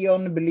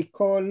אלביון בלי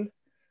קול,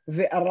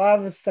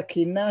 וערב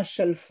סכינה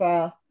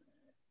שלפה,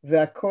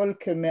 והכל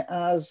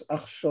כמאז,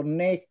 אך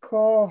שונה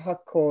כה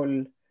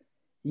הכל,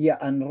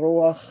 יען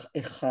רוח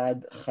אחד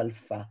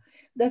חלפה.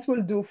 That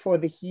will do for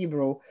the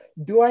Hebrew.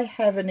 Do I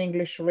have an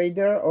English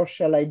reader or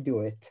shall I do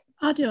it?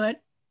 I'll do it.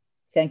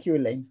 Thank you,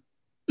 Elaine.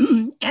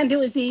 And it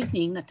was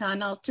evening, Natan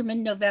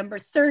Alterman, November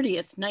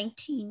 30th,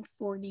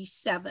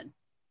 1947.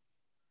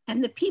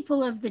 And the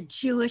people of the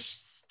Jewish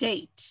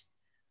state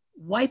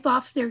wipe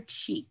off their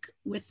cheek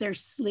with their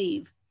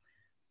sleeve,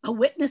 a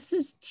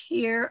witness's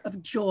tear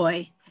of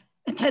joy,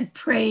 and had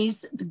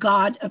praised the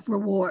God of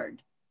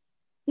reward.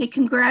 They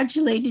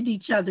congratulated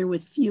each other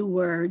with few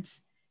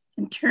words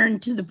and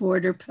turned to the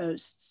border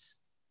posts.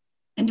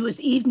 And it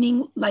was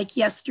evening like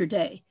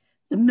yesterday.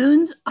 The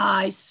moon's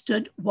eyes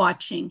stood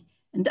watching,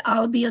 and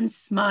Albion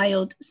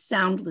smiled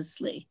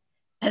soundlessly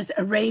as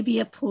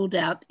Arabia pulled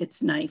out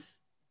its knife.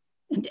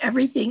 And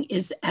everything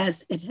is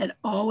as it had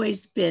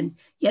always been,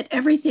 yet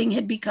everything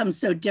had become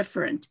so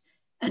different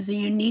as the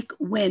unique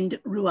wind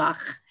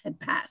Ruach had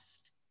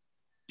passed.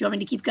 Do you want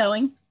me to keep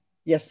going?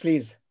 Yes,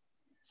 please.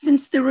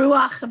 Since the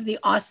Ruach of the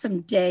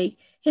awesome day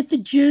hit the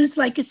Jews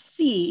like a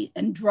sea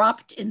and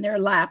dropped in their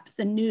lap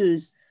the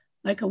news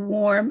like a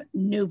warm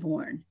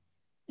newborn.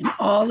 And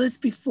all as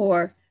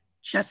before,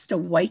 just a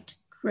white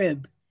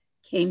crib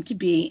came to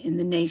be in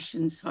the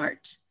nation's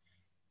heart.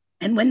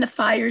 And when the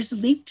fires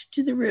leaped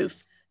to the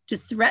roof to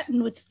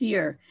threaten with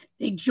fear,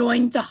 they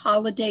joined the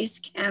holiday's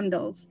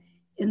candles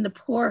in the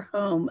poor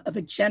home of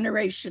a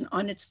generation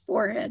on its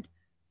forehead,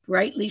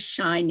 brightly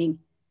shining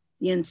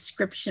the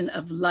inscription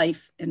of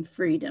life and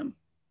freedom.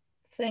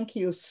 Thank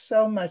you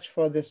so much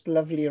for this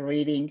lovely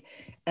reading.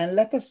 And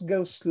let us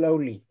go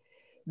slowly,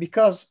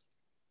 because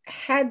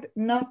had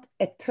not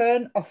a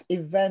turn of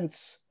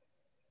events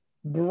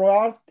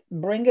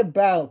bring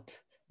about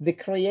the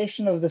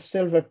creation of the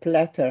Silver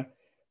Platter,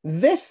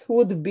 this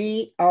would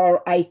be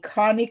our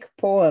iconic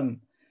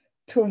poem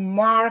to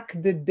mark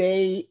the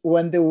day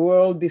when the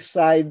world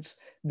decides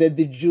that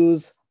the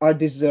Jews are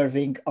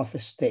deserving of a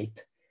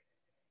state.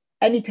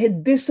 And it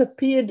had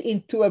disappeared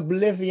into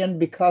oblivion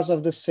because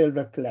of the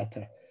Silver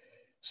Platter.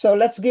 So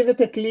let's give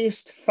it at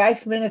least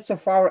 5 minutes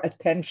of our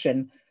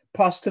attention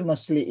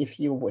posthumously, if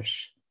you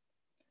wish.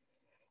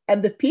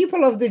 And the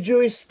people of the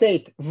Jewish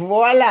state,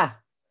 voila!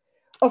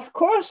 Of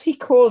course he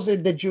calls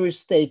it the Jewish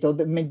state or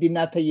the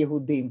Medinat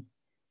HaYehudim,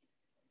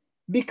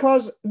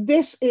 because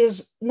this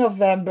is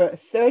November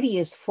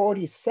 30th,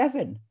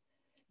 47.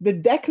 The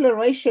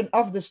declaration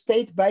of the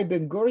state by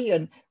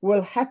Ben-Gurion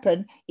will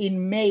happen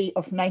in May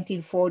of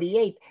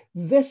 1948.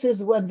 This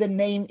is when the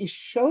name is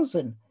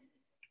chosen.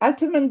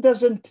 Alterman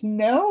doesn't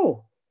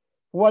know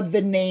what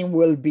the name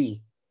will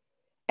be.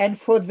 And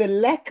for the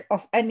lack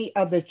of any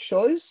other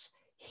choice,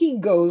 he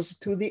goes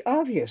to the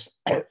obvious.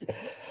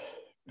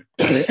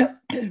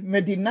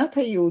 Medinat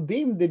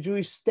HaYehudim, the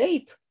Jewish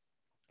state,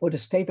 or the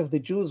state of the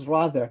Jews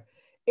rather,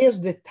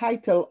 is the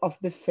title of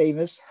the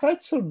famous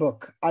Herzl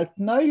book, Alt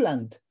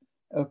Neuland.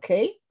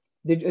 Okay,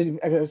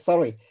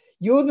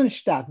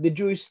 Judenstaat, the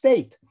Jewish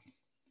state.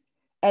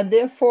 And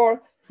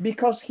therefore,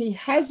 because he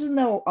has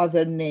no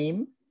other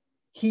name,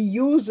 he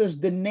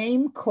uses the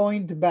name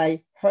coined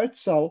by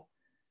Herzl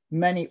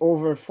many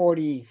over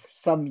 40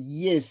 some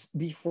years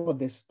before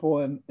this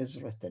poem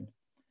is written.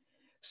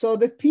 So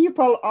the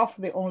people of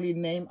the only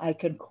name I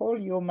can call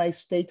you my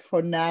state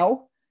for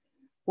now,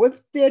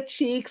 whipped their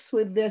cheeks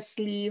with their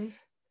sleeve,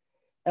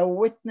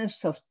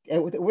 witnessed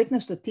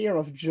a tear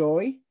of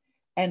joy,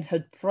 and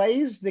had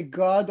praised the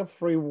God of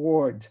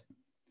reward.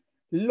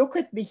 Look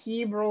at the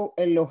Hebrew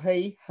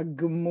Elohei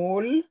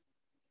Hagmul,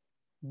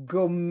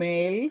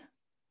 Gomel.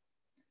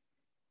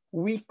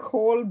 We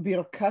call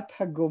Birkat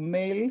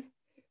Hagomel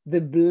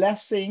the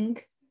blessing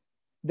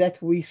that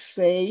we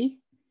say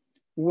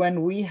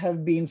when we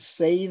have been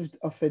saved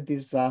of a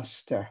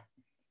disaster.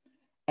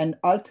 And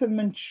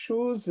Alterman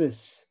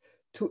chooses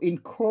to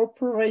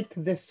incorporate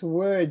this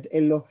word,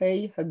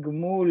 Elohei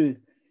Hagmul,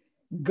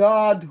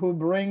 God who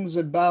brings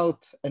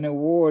about an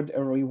award,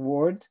 a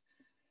reward,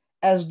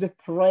 as the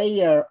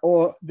prayer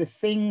or the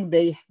thing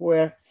they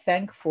were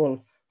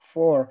thankful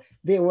for.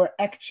 They were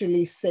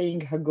actually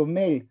saying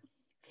Hagomel,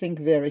 think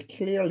very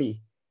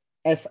clearly,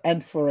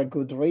 and for a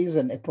good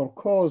reason, et pour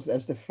cause,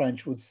 as the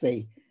French would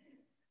say.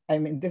 I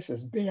mean, this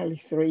is barely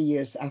 3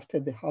 years after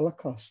the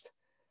Holocaust.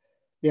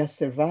 They have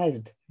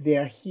survived, they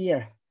are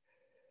here.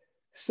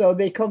 So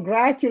they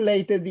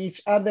congratulated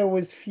each other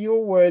with few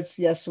words.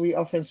 Yes, we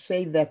often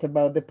say that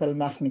about the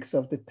Palmachniks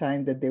of the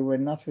time, that they were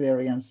not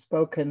very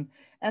unspoken,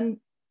 and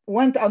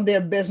went on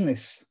their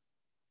business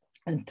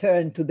and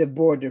turned to the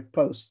border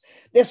post.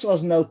 This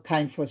was no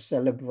time for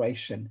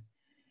celebration.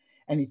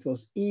 And it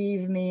was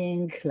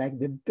evening, like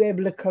the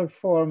biblical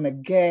form.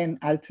 Again,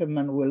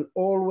 Alterman will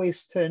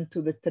always turn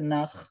to the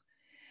Tanakh.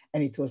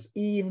 And it was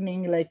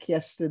evening like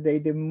yesterday.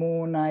 The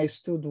moon I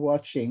stood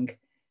watching.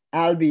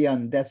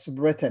 Albion, that's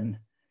Britain,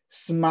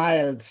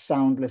 smiled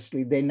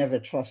soundlessly. They never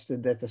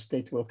trusted that a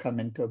state will come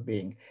into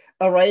being.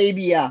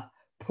 Arabia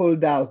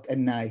pulled out a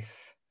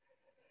knife.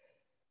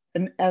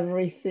 And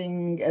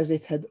everything as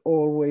it had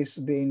always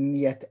been,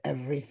 yet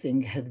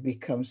everything had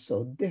become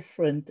so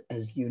different,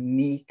 as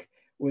unique,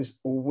 was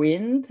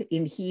wind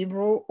in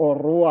Hebrew, or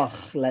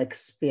ruach, like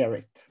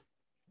spirit.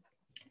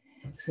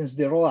 Since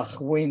the ruach,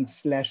 wind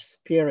 /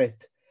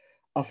 spirit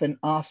of an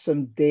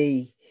awesome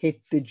day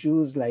hit the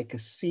Jews like a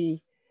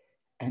sea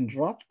and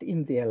dropped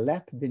in their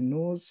lap the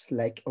news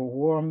like a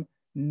warm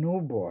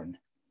newborn.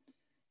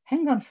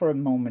 Hang on for a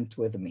moment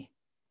with me.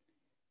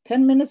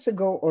 10 minutes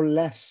ago or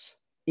less,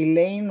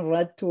 Elaine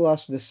read to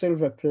us the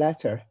Silver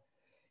Platter,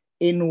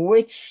 in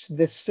which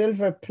the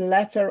silver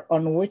platter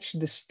on which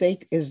the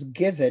state is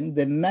given,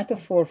 the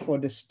metaphor for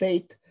the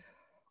state,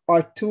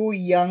 are two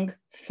young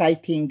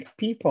fighting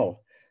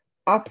people,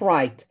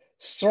 upright,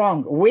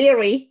 strong,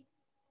 weary.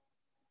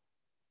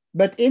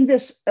 But in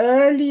this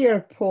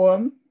earlier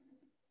poem,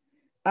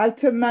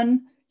 Alterman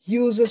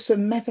uses a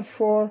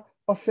metaphor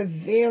of a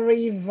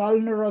very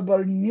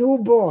vulnerable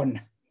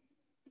newborn,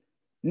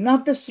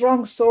 not the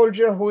strong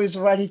soldier who is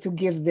ready to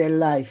give their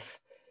life,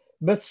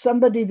 but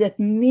somebody that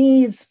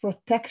needs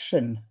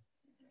protection.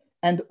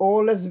 And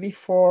all as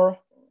before,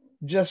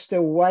 just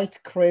a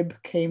white crib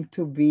came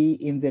to be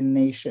in the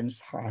nation's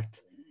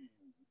heart.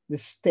 The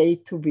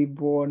state to be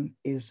born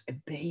is a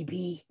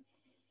baby.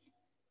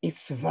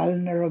 It's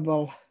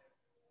vulnerable.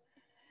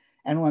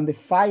 And when the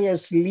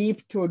fires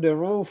leaped to the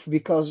roof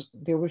because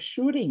they were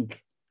shooting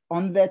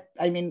on that,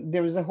 I mean,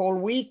 there was a whole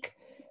week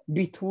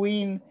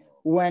between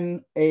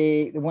when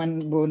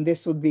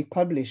this would be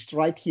published,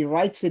 right? He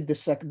writes it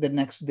the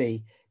next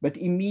day, but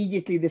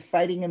immediately the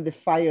fighting and the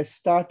fire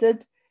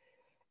started.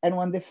 And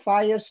when the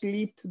fires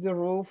leaped to the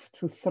roof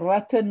to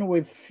threaten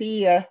with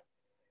fear,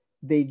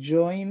 they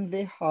joined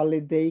the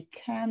holiday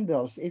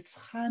candles. It's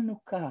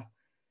Hanukkah.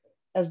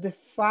 As the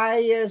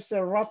fires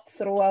erupt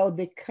throughout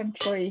the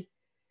country,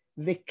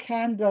 the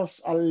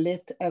candles are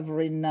lit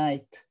every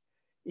night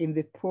in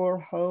the poor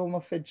home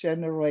of a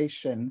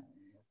generation,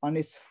 on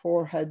its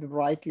forehead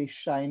brightly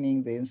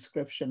shining the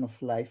inscription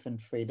of life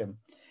and freedom.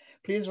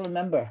 Please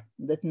remember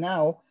that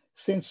now,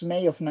 since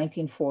May of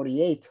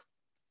 1948,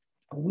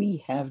 we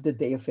have the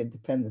Day of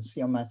Independence,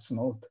 Yom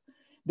Ha'atzmaut,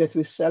 that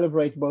we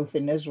celebrate both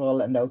in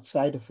Israel and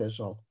outside of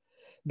Israel.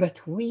 But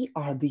we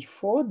are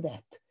before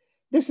that.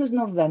 This is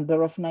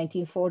November of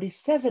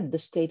 1947. The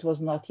state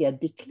was not yet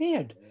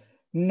declared.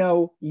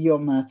 No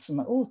Yom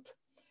Ha'atzmaut.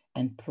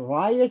 And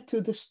prior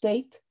to the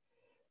state,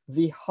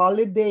 the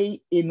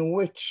holiday in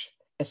which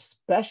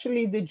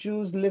especially the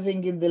Jews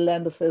living in the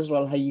land of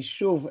Israel,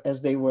 Hayishuv,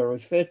 as they were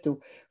referred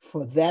to,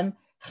 for them,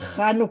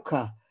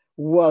 Hanukkah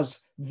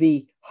was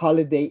the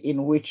holiday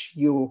in which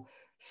you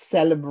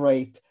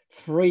celebrate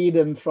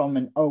freedom from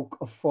an oak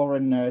of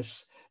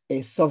foreigners,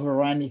 a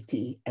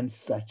sovereignty and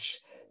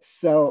such.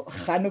 So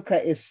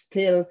Hanukkah is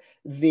still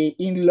the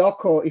in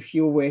loco, if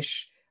you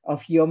wish,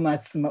 of Yom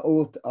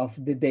Ha'atzmaut, of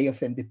the Day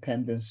of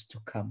Independence to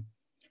come.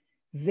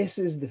 This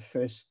is the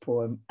first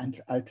poem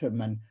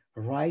Alterman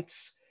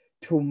writes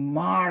to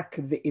mark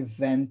the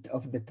event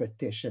of the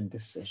partition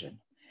decision.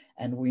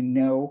 And we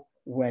know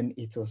when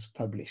it was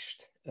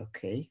published,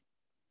 okay?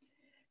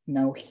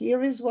 Now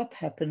here is what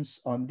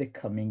happens on the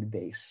coming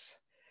days.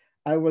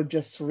 I will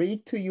just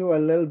read to you a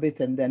little bit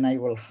and then I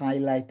will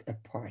highlight a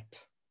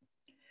part.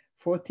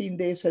 14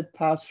 days had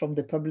passed from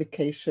the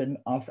publication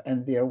of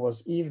And There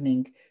Was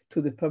Evening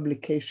to the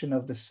publication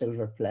of the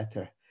Silver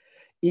Platter.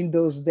 In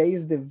those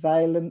days, the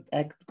violent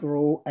act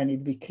grew and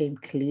it became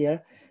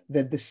clear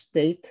that the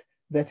state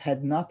that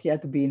had not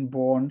yet been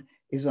born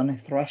is on a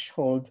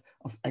threshold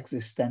of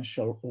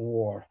existential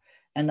war.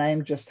 And I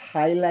am just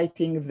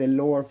highlighting the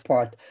lower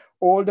part.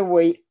 All the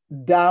way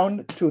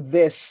down to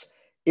this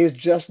is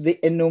just the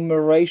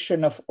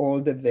enumeration of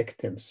all the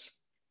victims.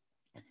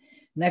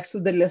 Next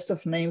to the list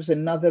of names,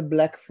 another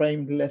black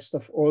framed list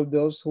of all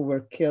those who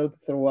were killed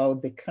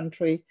throughout the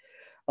country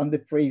on the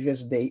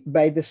previous day.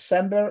 By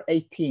December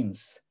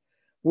 18th,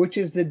 which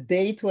is the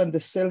date when the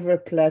Silver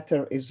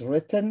Platter is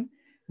written,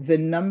 the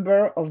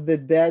number of the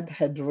dead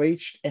had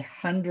reached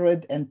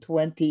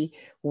 120.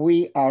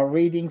 We are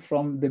reading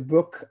from the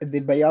book,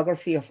 the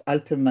biography of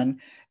Alterman,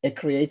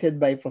 created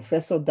by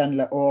Professor Dan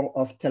Laor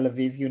of Tel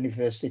Aviv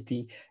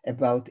University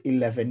about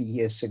 11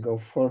 years ago.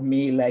 For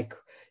me, like,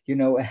 you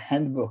know, a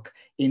handbook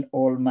in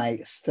all my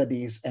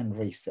studies and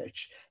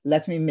research.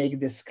 Let me make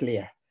this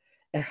clear.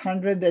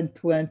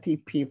 120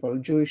 people,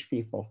 Jewish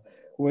people,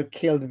 were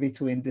killed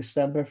between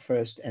December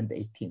 1st and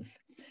 18th.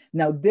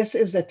 Now, this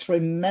is a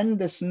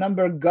tremendous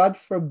number. God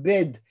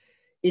forbid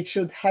it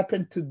should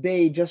happen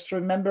today. Just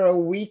remember a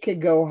week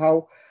ago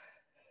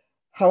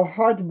how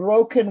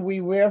heartbroken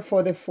we were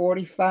for the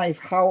 45,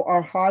 how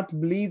our heart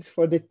bleeds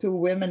for the 2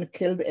 women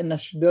killed in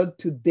Ashdod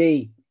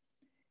today.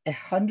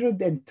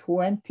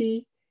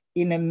 120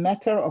 in a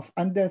matter of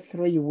under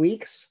 3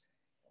 weeks.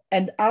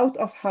 And out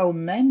of how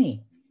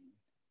many?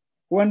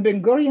 When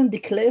Ben Gurion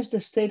declares the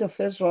state of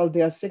Israel,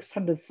 there are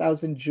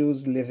 600,000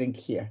 Jews living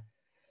here.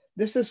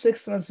 This is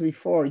 6 months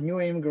before. New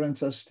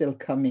immigrants are still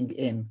coming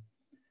in.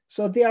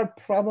 So there are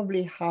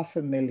probably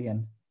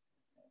 500,000.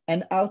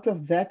 And out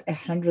of that,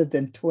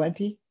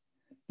 120.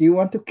 Do you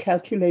want to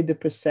calculate the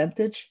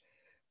percentage?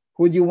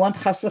 Would you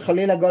want, Chas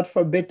v'Chalila, God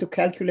forbid, to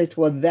calculate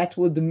what that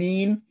would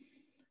mean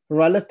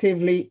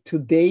relatively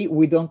today?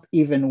 We don't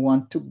even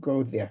want to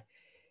go there.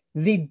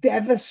 The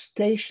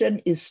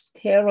devastation is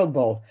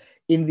terrible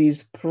in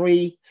these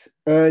pre-state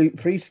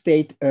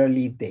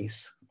early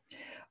days.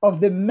 Of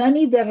the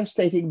many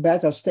devastating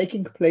battles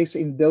taking place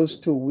in those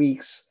 2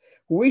 weeks,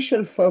 we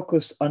shall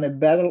focus on a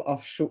battle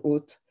of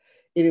Shu'ut.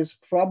 It is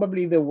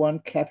probably the one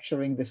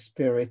capturing the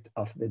spirit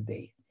of the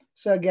day.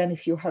 So again,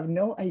 if you have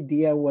no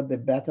idea what the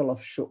Battle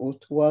of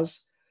Shu'ut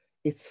was,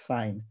 it's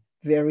fine.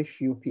 Very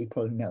few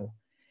people know.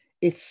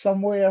 It's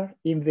somewhere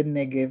in the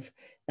Negev,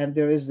 and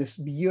there is this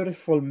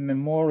beautiful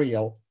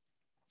memorial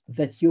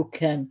that you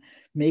can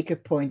make a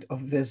point of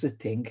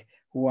visiting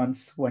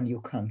once when you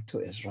come to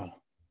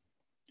Israel.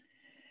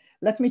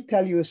 Let me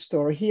tell you a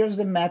story. Here's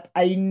the map.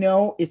 I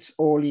know it's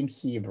all in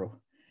Hebrew,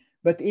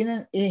 but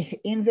in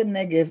the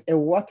Negev, a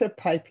water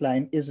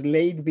pipeline is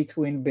laid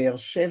between Be'er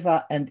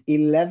Sheva and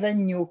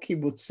 11 new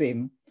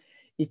kibbutzim.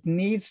 It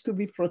needs to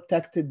be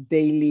protected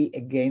daily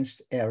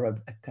against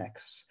Arab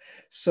attacks.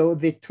 So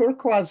the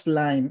turquoise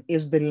line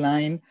is the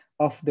line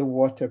of the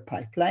water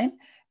pipeline.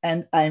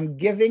 And I'm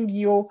giving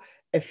you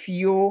a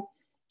few,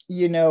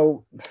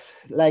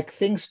 like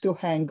things to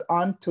hang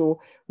on to.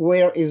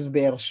 Where is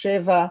Be'er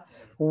Sheva?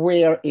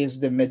 Where is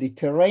the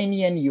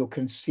Mediterranean? You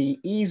can see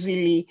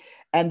easily.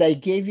 And I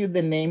gave you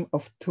the name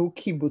of 2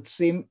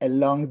 kibbutzim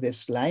along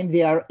this line.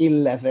 There are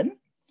 11.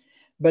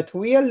 But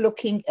we are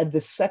looking at the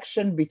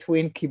section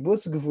between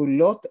Kibbutz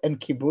Gvulot and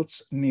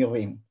Kibbutz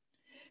Nirim.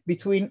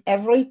 Between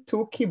every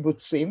 2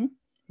 kibbutzim,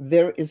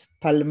 there is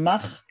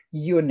Palmach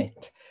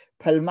unit.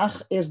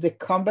 Palmach is the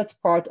combat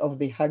part of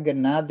the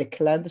Haganah, the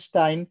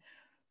clandestine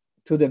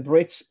to the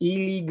Brits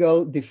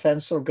illegal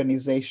defense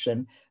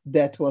organization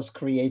that was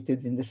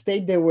created in the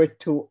state. There were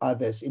 2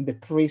 others in the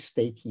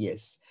pre-state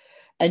years.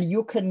 And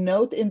you can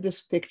note in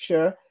this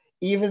picture,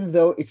 even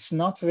though it's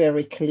not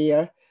very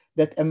clear,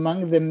 that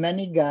among the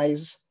many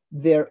guys,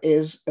 there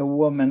is a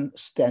woman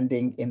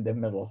standing in the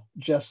middle,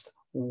 just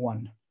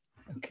one,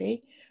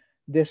 okay?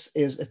 This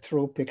is a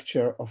true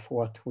picture of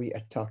what we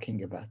are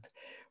talking about.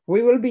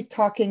 We will be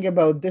talking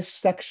about this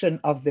section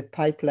of the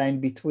pipeline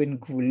between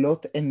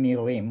Gvulot and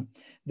Nirim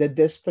that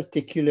this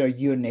particular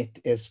unit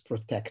is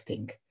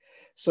protecting.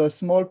 So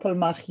small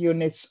Palmach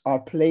units are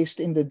placed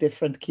in the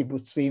different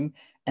kibbutzim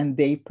and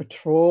they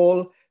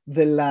patrol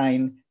the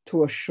line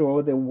to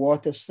assure the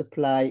water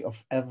supply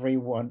of every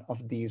one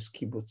of these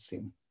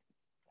kibbutzim.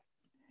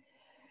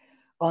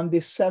 On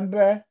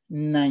December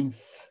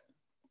 9th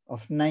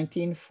of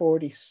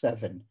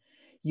 1947,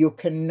 you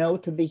can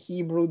note the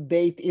Hebrew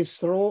date is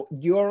through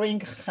during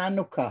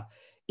Hanukkah.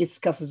 It's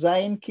Kaf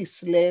Zayin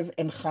Kislev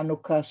and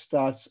Hanukkah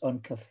starts on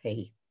Kaf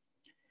Hei.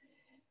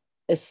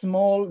 The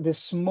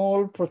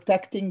small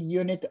protecting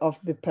unit of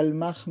the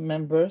Palmach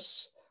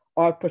members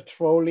are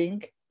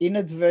patrolling.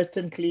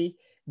 Inadvertently,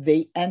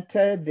 they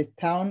enter the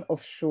town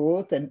of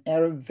Shu'ut, an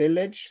Arab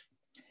village,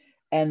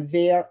 and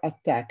they are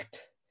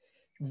attacked.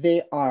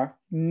 There are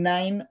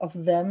 9 of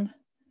them,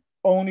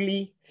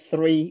 only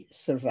 3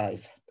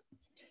 survive.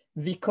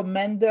 The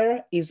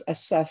commander is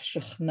Asaf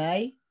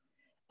Shechnai,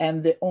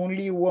 and the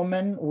only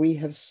woman we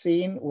have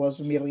seen was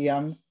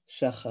Miriam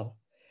Shachar.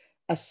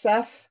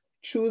 Asaf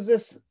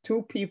chooses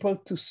 2 people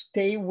to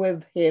stay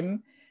with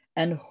him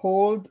and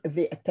hold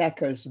the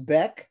attackers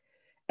back,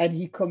 and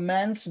he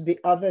commands the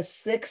other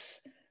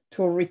 6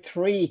 to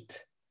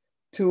retreat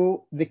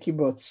to the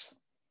kibbutz.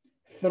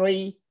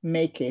 3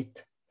 make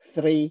it,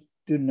 3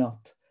 do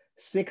not.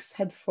 6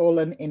 had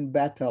fallen in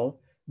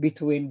battle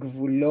between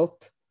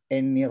Gvulot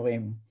and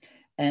Nirim.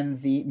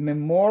 And the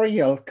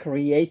memorial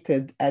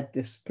created at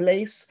this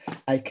place,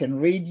 I can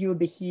read you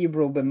the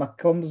Hebrew,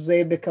 במקום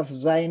זה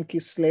בכ"ז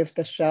כסלו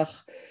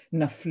תש"ח,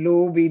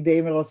 נפלו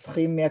בידי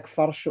מרצחים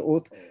מהכפר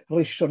שעות,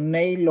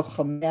 ראשוני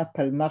לוחמי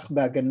הפלמ"ח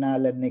בהגנה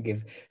על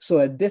הנגב. So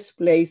at this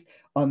place,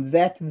 on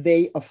that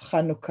day of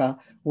Hanukkah,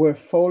 were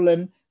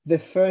fallen the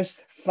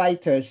first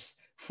fighters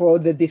for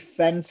the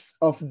defense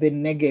of the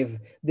Negev,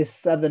 the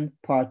southern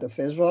part of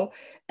Israel.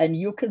 And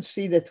you can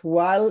see that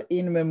while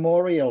in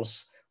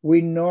memorials, we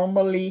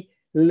normally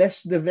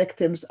list the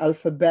victims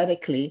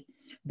alphabetically,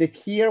 that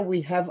here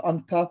we have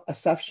on top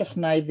Asaf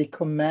Shechnai, the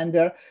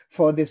commander,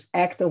 for this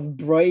act of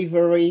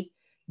bravery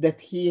that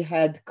he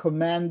had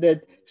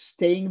commanded,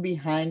 staying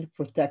behind,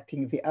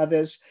 protecting the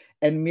others,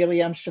 and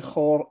Miriam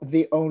Shachor,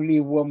 the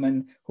only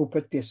woman who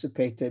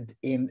participated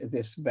in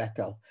this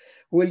battle.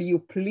 Will you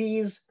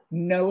please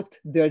note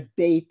their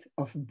date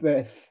of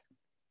birth?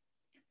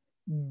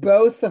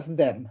 Both of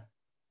them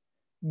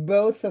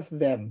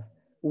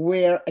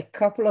were a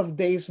couple of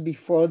days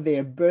before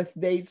their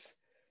birthdays.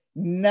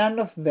 None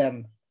of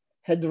them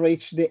had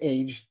reached the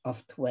age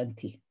of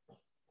 20.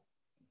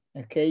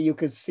 Okay, you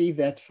can see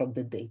that from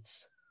the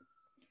dates.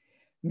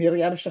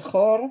 Miriam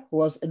Shachor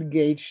was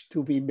engaged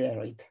to be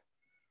married.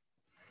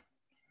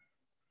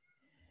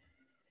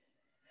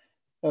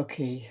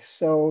 Okay,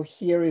 so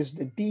here is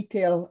the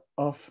detail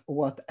of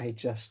what I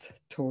just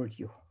told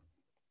you.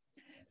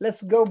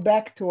 Let's go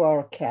back to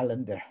our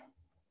calendar.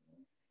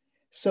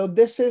 So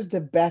this is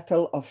the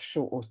Battle of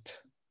Shu'ut.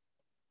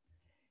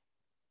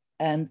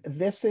 And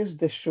this is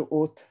the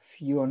Shu'ut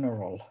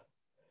funeral.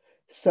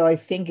 So I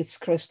think it's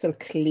crystal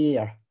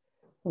clear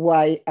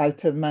why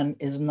Alterman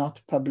is not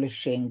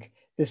publishing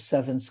the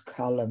seventh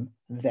column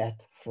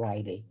that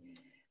Friday.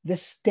 The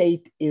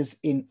state is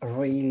in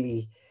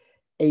really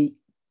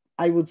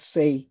I would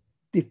say,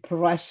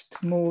 depressed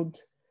mood,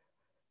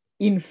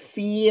 in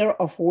fear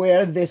of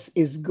where this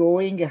is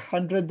going,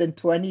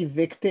 120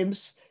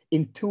 victims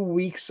in 2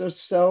 weeks or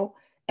so,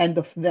 and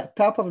of the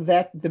top of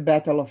that, the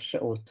Battle of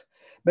Shaut.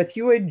 But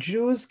you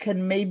Jews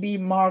can maybe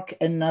mark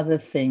another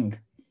thing,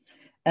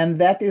 and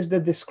that is the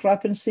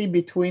discrepancy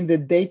between the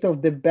date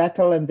of the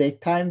battle and the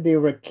time they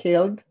were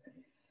killed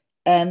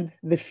and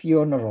the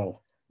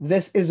funeral.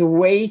 This is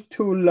way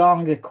too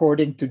long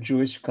according to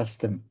Jewish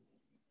custom.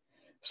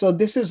 So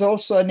this is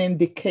also an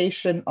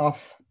indication of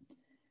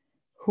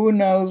who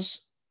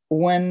knows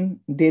when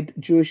did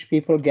Jewish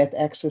people get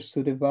access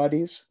to the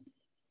bodies?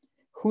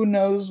 Who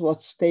knows what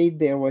state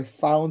they were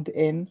found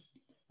in?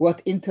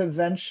 What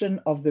intervention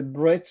of the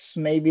Brits,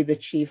 maybe the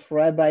chief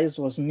rabbis,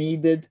 was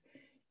needed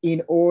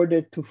in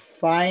order to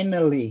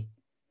finally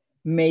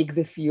make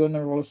the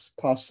funerals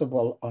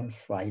possible on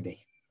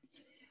Friday.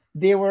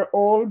 They were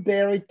all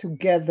buried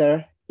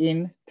together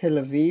in Tel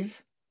Aviv,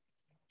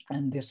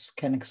 and this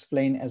can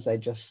explain, as I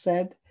just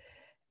said.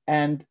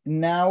 And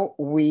now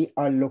we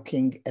are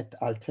looking at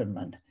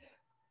Alterman.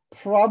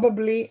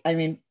 Probably, I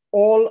mean,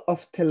 all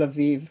of Tel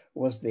Aviv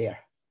was there.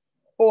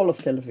 All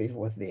of Tel Aviv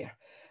was there.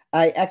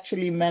 I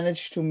actually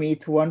managed to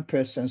meet one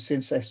person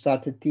since I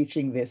started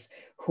teaching this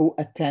who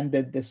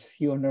attended this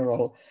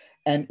funeral.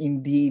 And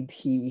indeed,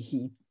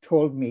 he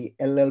told me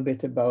a little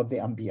bit about the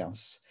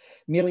ambiance.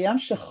 Miriam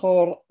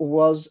Shachor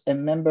was a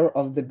member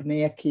of the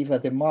Bnei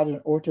Akiva, the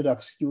modern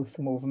Orthodox youth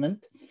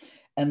movement.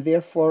 And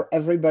therefore,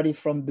 everybody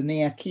from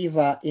Bnei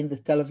Akiva in the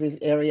Tel Aviv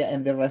area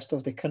and the rest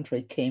of the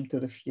country came to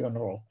the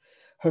funeral.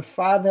 Her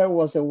father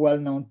was a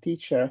well-known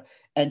teacher,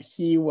 and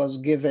he was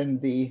given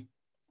the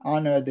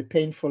honor, the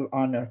painful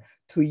honor,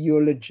 to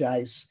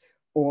eulogize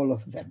all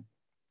of them.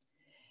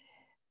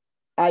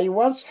 I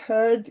once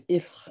heard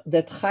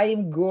that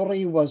Chaim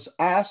Guri was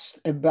asked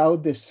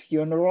about this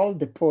funeral,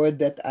 the poet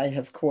that I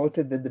have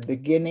quoted at the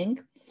beginning.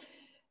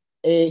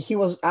 He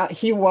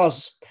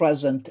was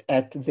present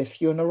at the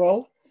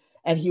funeral,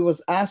 and he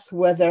was asked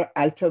whether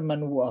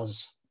Alterman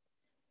was.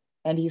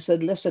 And he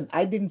said, listen,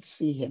 I didn't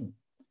see him,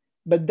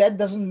 but that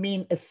doesn't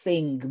mean a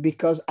thing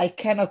because I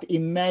cannot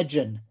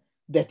imagine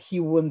that he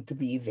wouldn't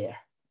be there.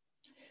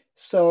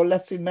 So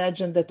let's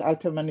imagine that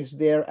Alterman is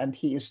there and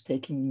he is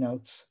taking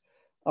notes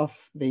of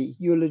the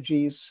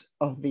eulogies,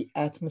 of the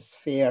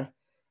atmosphere,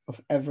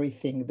 of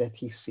everything that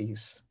he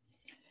sees.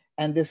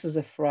 And this is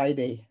a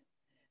Friday.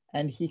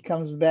 And he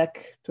comes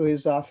back to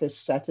his office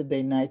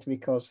Saturday night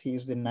because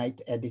he's the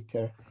night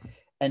editor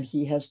and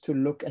he has to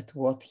look at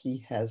what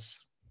he has.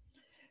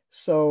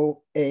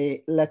 So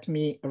let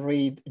me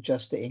read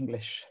just the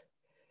English.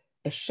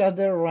 A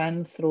shudder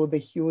ran through the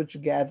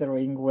huge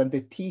gathering when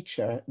the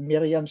teacher,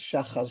 Miriam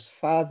Shachor's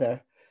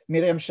father,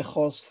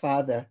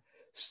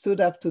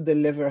 stood up to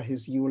deliver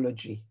his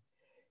eulogy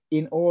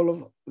in all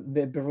of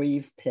the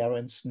bereaved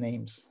parents'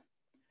 names.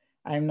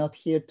 I'm not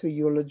here to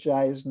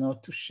eulogize, nor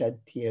to shed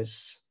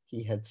tears,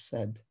 he had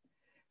said.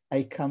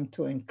 I come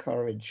to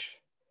encourage.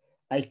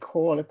 I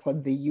call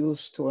upon the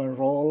youth to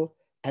enroll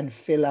and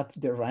fill up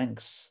the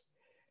ranks.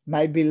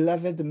 My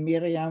beloved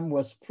Miriam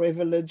was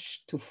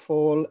privileged to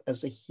fall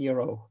as a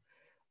hero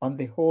on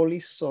the holy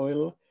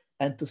soil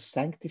and to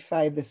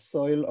sanctify the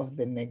soil of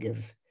the Negev.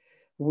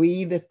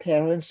 We, the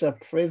parents, are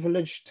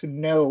privileged to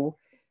know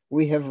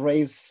we have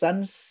raised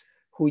sons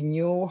who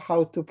knew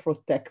how to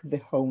protect the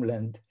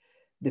homeland.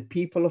 The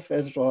people of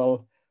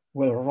Israel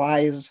will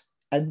rise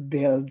and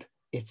build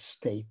its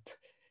state.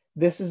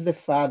 This is the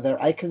father.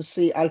 I can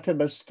see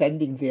Alterman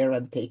standing there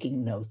and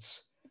taking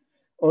notes.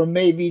 Or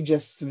maybe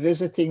just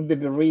visiting the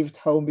bereaved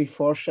home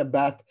before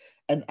Shabbat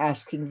and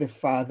asking the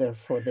father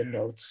for the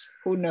notes.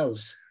 Who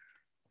knows?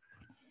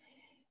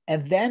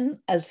 And then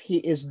as he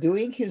is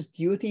doing his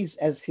duties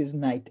as his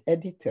night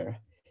editor,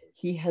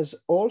 he has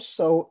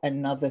also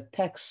another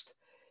text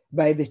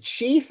by the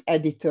chief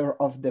editor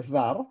of the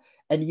VAR.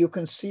 And you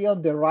can see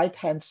on the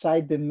right-hand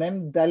side, the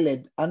Mem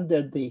Daled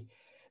under the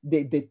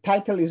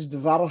title is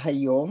Dvar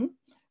Hayom,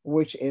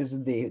 which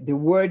is the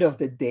word of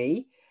the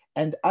day.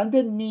 And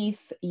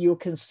underneath, you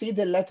can see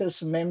the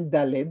letters Mem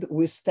Daled,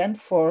 which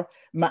stand for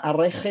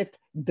Ma'arechet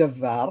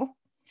Davar.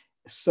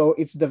 So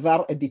it's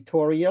Davar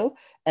editorial,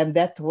 and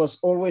that was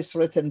always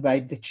written by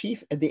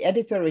the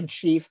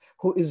editor-in-chief,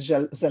 who is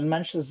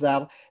Zalman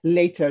Shazar,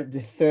 later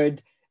the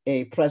third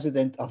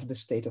president of the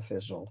State of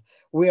Israel.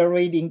 We are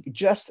reading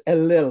just a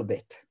little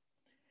bit.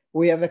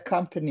 We have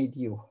accompanied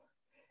you,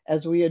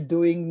 as we are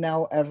doing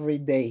now every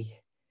day.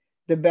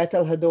 The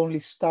battle had only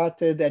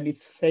started, and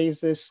its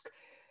phases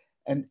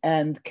and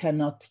end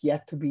cannot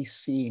yet be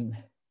seen.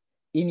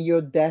 In your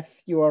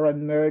death, you are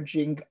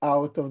emerging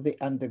out of the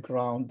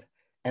underground,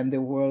 and the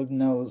world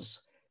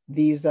knows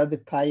these are the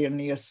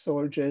pioneer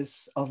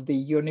soldiers of the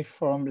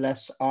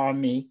uniformless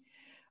army,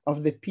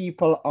 of the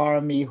people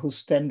army who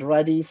stand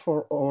ready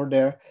for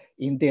order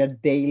in their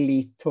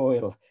daily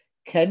toil.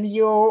 Can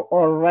you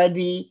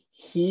already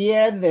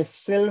hear the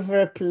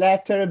silver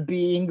platter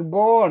being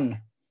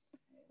born?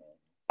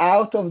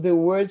 Out of the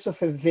words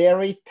of a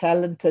very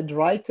talented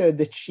writer,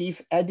 the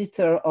chief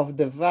editor of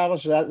the Var,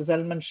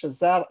 Zalman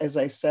Shazar, as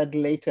I said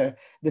later,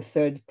 the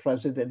third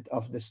president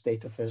of the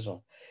State of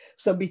Israel.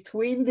 So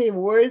between the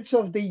words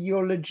of the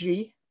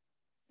eulogy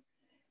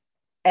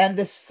and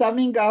the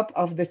summing up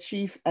of the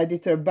chief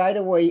editor, by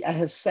the way, I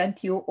have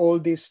sent you all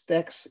these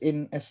texts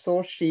in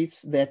source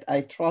sheets that I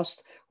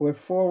trust were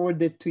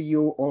forwarded to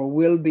you or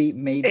will be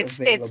made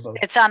available.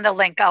 It's on the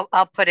link.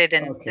 I'll put it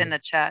in the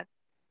chat.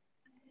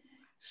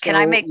 So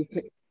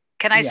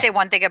can I say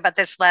one thing about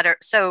this letter?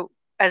 So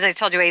as I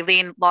told you,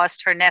 Aileen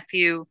lost her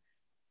nephew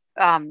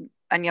on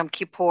Yom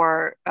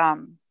Kippur.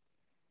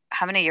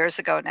 How many years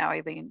ago now,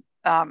 Aileen?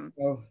 The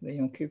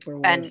Yom Kippur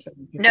was. And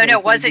no,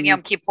 it wasn't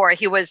Yom Kippur.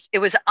 It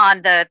was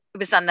on the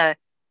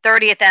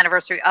 30th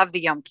anniversary of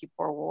the Yom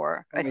Kippur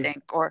War, I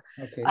think.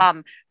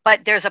 But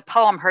there's a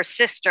poem her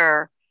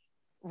sister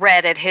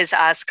read at his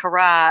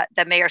Azkara,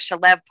 the Meir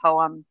Shalev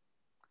poem,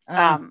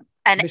 and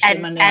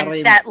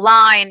that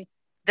line,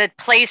 "The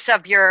place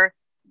of your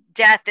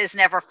death is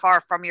never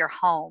far from your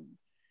home,"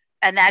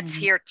 and that's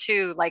here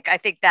too. Like I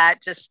think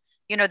that just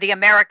the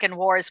American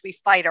wars we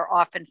fight are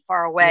often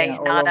far away,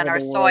 not on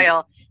our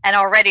soil. And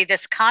already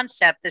this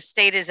concept, the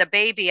state is a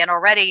baby, and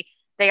already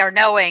they are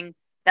knowing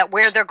that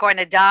where they're going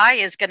to die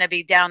is going to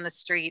be down the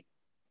street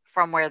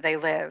from where they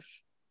live.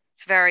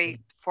 It's very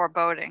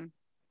foreboding.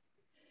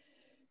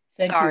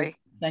 Thank you.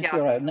 Thank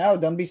you. No,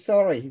 don't be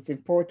sorry. It's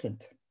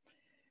important.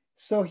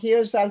 So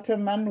here's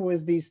Alterman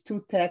with these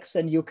two texts,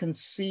 and you can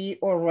see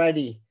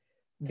already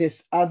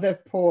this other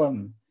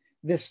poem,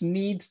 this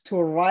need to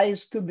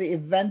rise to the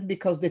event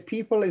because the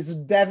people is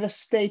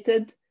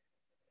devastated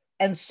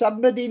and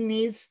somebody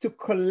needs to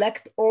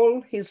collect all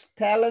his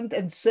talent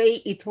and say,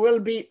 it will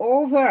be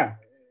over.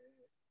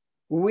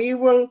 We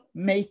will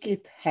make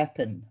it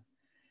happen.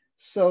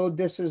 So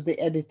this is the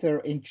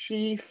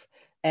editor-in-chief.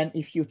 And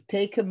if you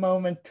take a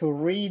moment to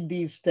read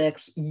these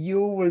texts,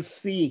 you will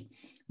see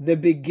the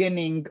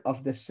beginning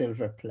of the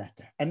Silver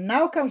Platter. And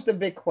now comes the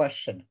big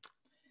question.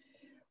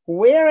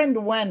 Where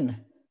and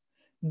when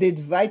did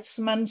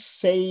Weizmann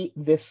say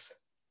this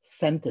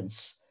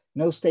sentence?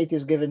 No state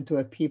is given to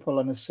a people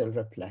on a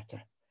silver platter.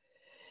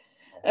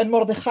 And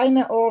Mordechai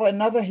Naor,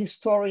 another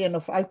historian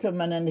of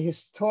Alterman and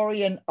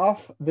historian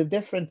of the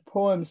different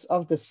poems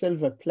of the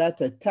Silver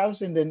Platter,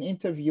 tells in an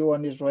interview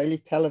on Israeli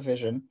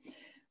television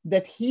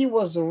that he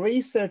was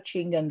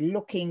researching and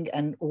looking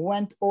and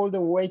went all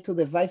the way to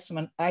the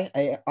Weizmann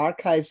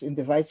archives in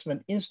the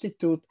Weizmann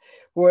Institute,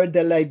 where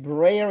the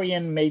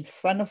librarian made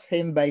fun of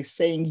him by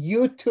saying,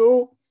 "You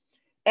too,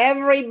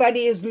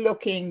 everybody is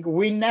looking,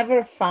 we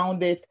never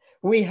found it,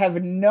 we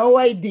have no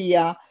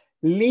idea,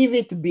 leave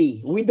it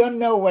be." We don't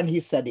know when he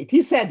said it.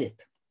 He said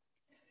it.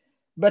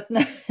 But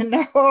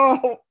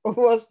Nahor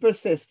was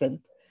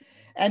persistent.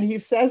 And he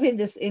says in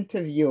this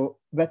interview,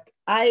 "But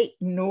I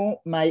knew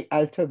my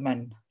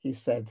Alterman," he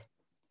said.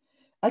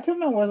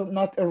 Alterman was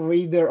not a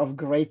reader of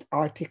great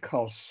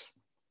articles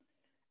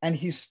and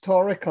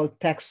historical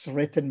texts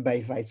written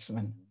by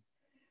Weizmann.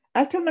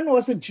 Alterman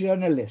was a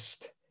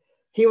journalist.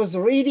 He was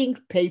reading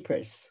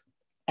papers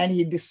and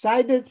he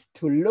decided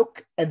to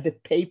look at the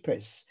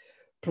papers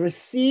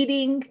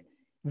preceding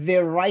the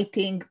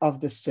writing of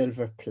the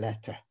Silver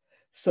Platter.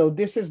 So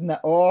this is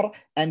Naor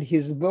and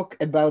his book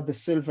about the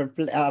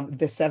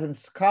the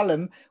seventh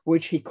column,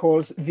 which he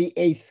calls the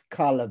eighth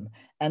column.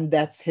 And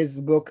that's his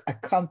book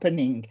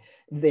accompanying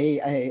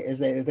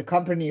the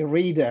company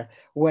reader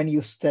when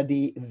you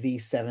study the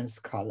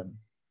seventh column.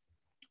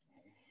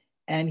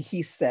 And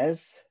he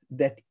says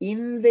that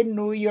in the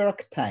New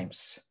York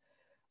Times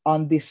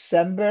on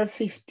December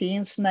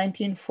 15th,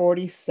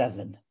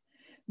 1947,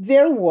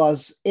 there was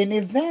an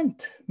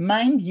event,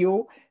 mind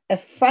you, a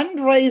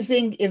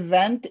fundraising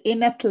event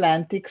in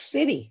Atlantic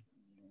City.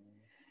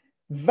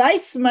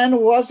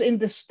 Weizmann was in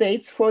the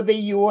States for the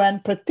UN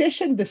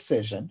petition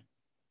decision.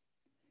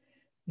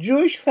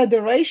 Jewish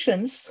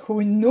federations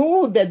who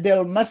knew that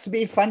there must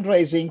be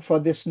fundraising for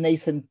this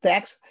nascent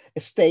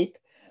state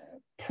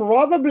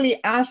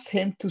probably asked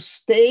him to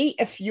stay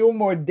a few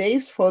more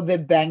days for the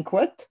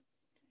banquet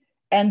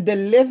and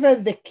deliver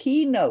the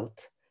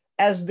keynote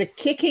as the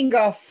kicking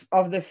off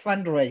of the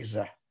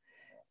fundraiser.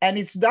 And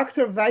it's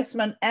Dr.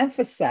 Weizmann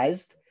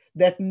emphasized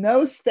that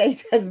no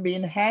state has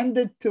been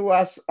handed to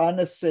us on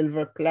a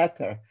silver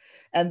platter,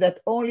 and that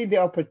only the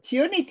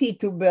opportunity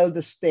to build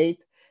a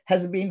state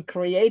has been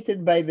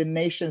created by the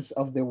nations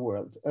of the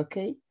world,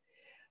 okay?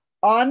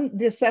 On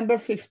December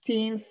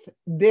 15th,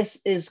 this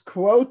is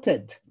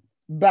quoted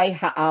by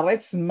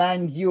Haaretz,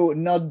 mind you,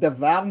 not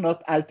Davar,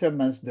 not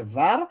Alterman's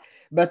Davar,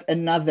 but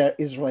another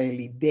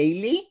Israeli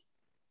daily.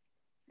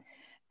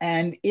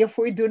 And if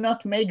we do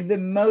not make the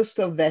most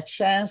of that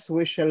chance,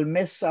 we shall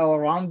miss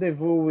our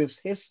rendezvous with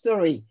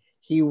history,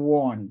 he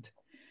warned.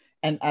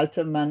 And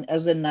Alterman,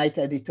 as a night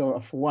editor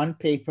of one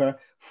paper,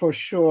 for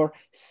sure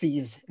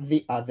sees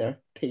the other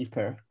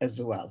paper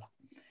as well.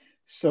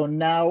 So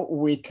now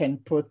we can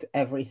put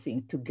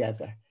everything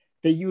together.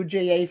 The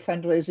UJA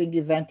fundraising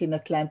event in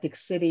Atlantic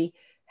City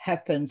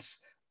happens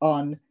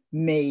on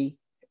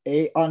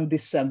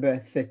December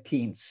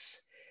 13th.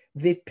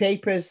 The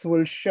papers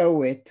will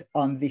show it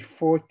on the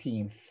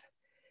 14th.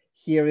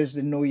 Here is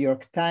the New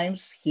York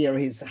Times. Here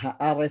is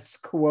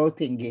Haaretz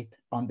quoting it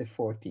on the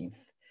 14th.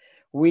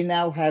 We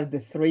now have the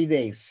 3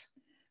 days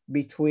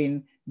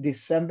between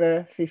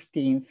December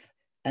 15th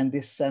and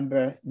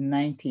December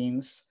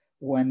 19th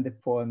when the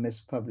poem is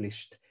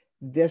published.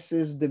 This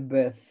is the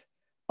birth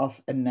of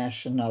a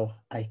national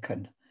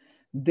icon.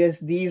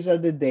 These are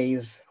the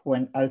days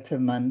when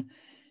Alterman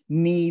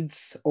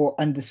needs or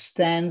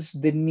understands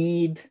the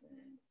need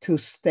to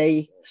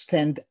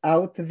stand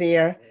out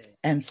there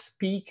and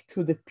speak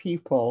to the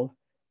people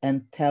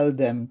and tell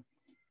them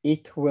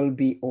it will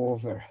be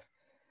over.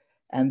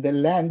 And the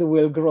land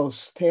will grow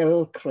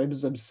still,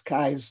 crimson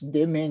skies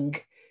dimming,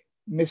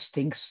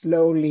 misting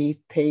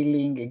slowly,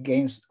 paling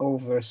against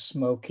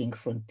over-smoking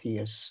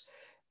frontiers,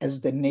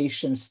 as the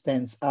nation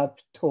stands up,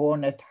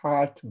 torn at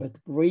heart, but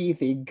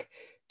breathing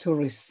to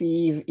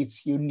receive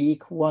its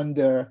unique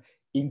wonder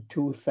in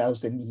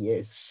 2,000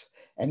 years.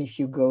 And if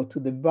you go to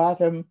the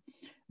bottom,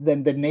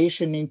 then the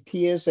nation in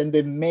tears and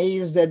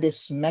amazed at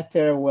this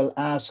matter will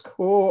ask,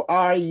 who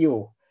are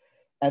you?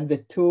 And the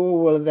two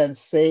will then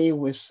say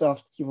with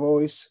soft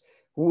voice,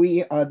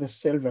 we are the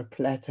silver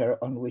platter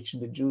on which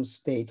the Jewish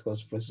state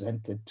was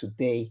presented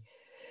today.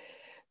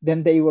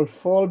 Then they will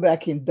fall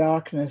back in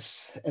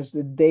darkness as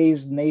the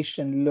dazed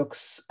nation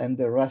looks, and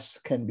the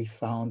rest can be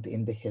found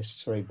in the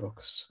history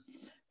books.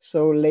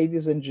 So,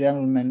 ladies and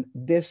gentlemen,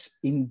 this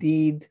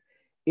indeed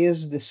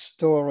is the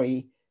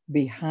story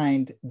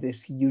behind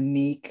this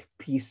unique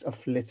piece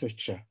of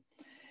literature.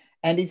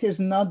 And it is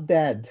not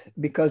dead,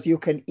 because you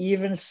can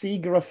even see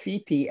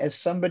graffiti, as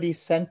somebody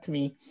sent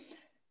me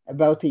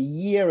about a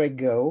year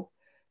ago,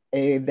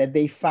 that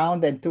they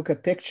found and took a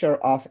picture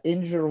of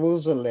in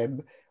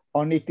Jerusalem.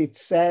 On it, it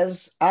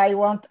says, I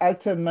want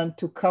Alterman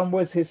to come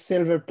with his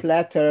silver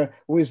platter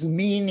with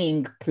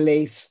meaning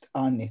placed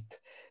on it.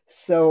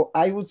 So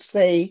I would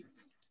say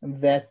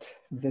that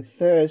the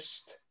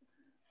thirst,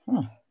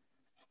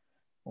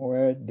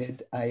 where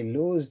did I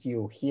lose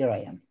you? Here I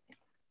am.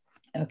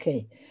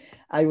 Okay,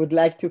 I would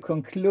like to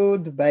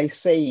conclude by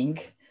saying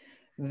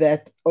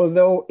that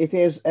although it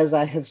is, as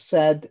I have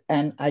said,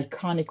 an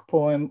iconic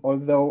poem,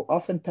 although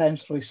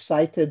oftentimes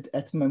recited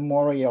at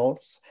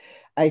memorials,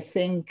 I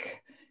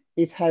think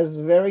it has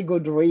very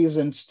good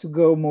reasons to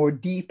go more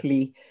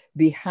deeply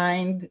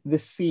behind the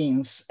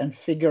scenes and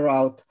figure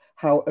out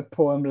how a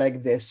poem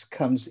like this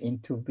comes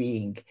into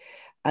being.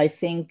 I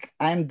think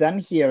I'm done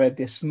here at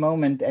this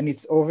moment, and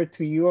it's over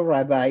to you,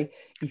 Rabbi,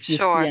 if you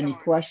see any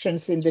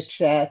questions in the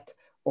chat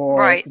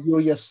or you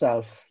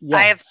yourself. Yeah.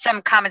 I have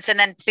some comments, and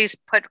then please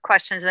put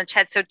questions in the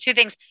chat. So 2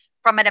 things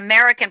from an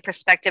American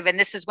perspective, and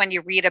this is when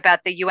you read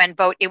about the UN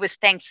vote, it was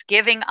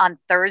Thanksgiving on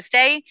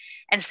Thursday.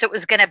 And so it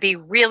was going to be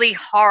really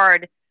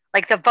hard.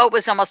 Like the vote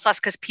was almost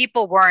lost because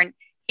people weren't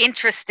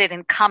interested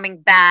in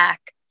coming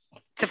back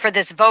for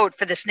this vote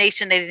for this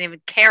nation they didn't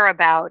even care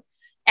about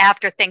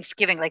after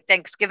Thanksgiving. Like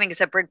Thanksgiving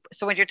is a big,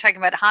 so when you're talking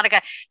about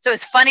Hanukkah, so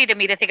it's funny to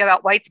me to think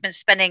about Weitzman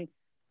spending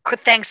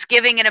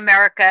Thanksgiving in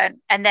America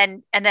and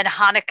then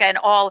Hanukkah and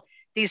all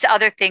these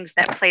other things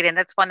that played in.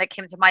 That's one that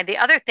came to mind. The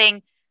other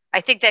thing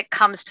I think that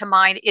comes to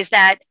mind is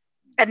that,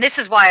 and this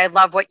is why I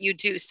love what you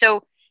do.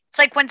 So it's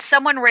like when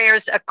someone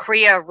wears a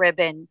Kriya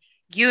ribbon,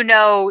 you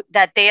know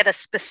that they had a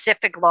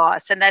specific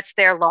loss and that's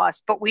their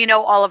loss, but we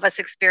know all of us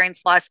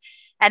experience loss.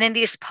 And in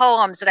these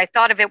poems, and I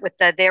thought of it with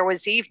the There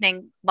Was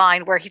Evening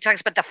line where he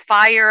talks about the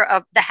fire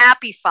of the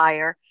happy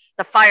fire,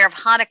 the fire of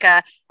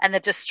Hanukkah, and the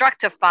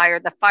destructive fire,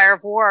 the fire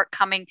of war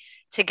coming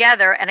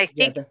together. And I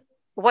think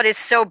what is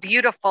so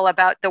beautiful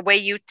about the way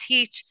you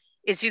teach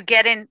is you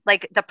get in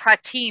like the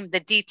pratim, the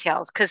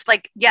details, because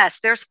like,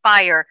 yes, there's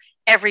fire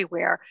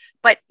everywhere,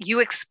 but you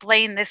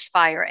explain this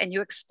fire and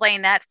you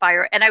explain that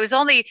fire. And I was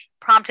only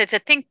prompted to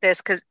think this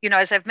because, you know,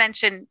 as I've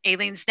mentioned,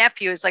 Aileen's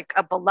nephew is like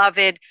a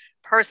beloved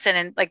person.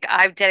 And like,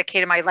 I've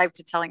dedicated my life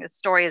to telling his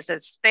story as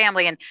his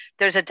family. And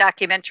there's a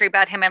documentary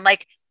about him. And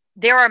like,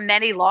 there are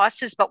many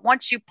losses, but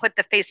once you put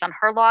the face on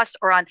her loss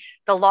or on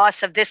the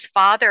loss of this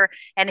father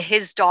and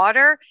his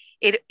daughter,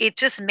 it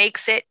just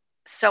makes it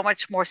so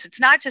much more. So it's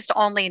not just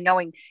only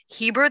knowing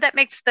Hebrew that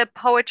makes the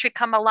poetry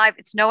come alive.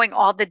 It's knowing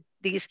all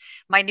these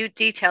minute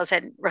details.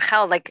 And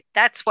Rachel, like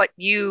that's what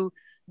you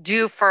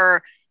do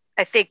for,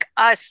 I think,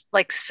 us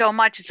like so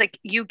much. It's like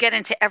you get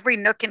into every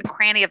nook and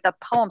cranny of the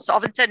poem. So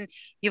all of a sudden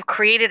you've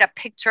created a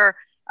picture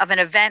of an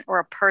event or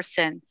a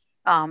person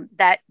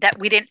that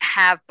we didn't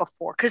have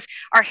before, because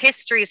our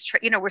history is,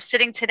 you know, we're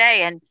sitting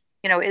today and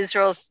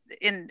Israel's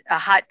in a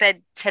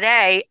hotbed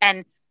today,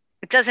 and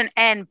it doesn't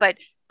end. But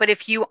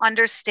if you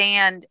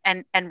understand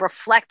and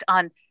reflect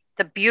on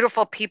the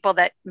beautiful people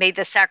that made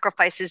the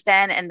sacrifices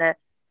then and the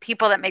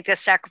people that make the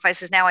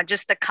sacrifices now, and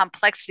just the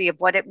complexity of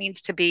what it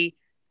means to be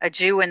a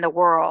Jew in the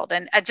world,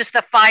 and just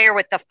the fire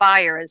with the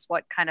fire is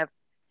what kind of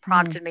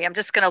prompted me. I'm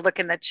just going to look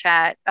in the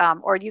chat,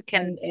 or you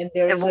can. And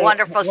there is a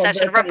wonderful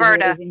session,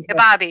 Roberta.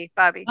 Bobby.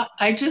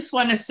 I just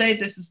want to say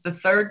this is the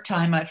third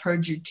time I've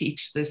heard you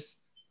teach this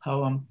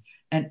poem,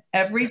 and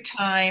every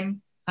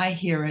time I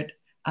hear it,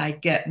 I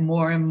get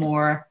more and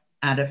more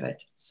out of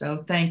it.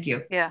 So thank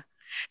you. Yeah,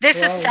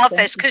 this is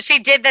selfish because she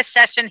did this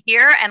session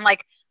here, and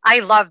like I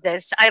love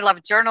this. I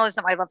love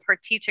journalism. I love her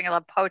teaching. I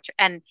love poetry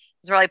and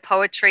Israeli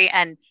poetry.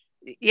 And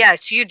yeah,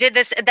 you did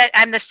this. That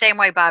I'm the same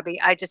way, Bobby.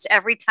 I just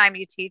every time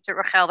you teach at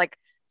Rachel, like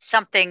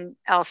something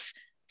else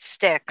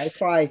sticks. I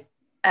try,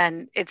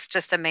 and it's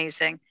just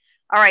amazing.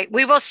 All right,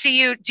 we will see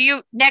you. Do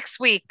you next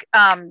week?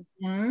 I'm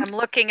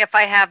looking if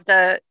I have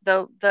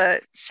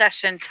the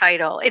session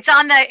title. It's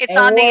on the. It's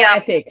on war the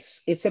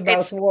ethics. It's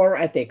about war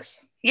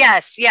ethics.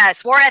 Yes,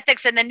 war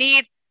ethics and the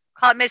need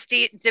call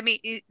misdeeds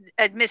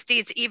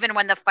even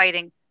when the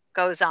fighting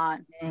goes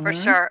on. For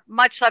sure.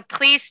 Much love.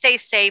 Please stay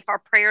safe. Our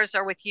prayers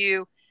are with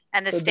you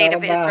and the state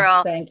of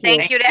Israel.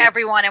 Thank you to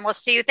everyone, and we'll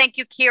see you. Thank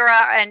you,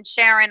 Kira and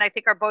Sharon. I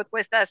think are both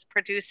with us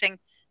producing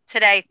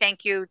today.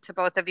 Thank you to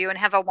both of you, and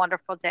have a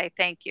wonderful day.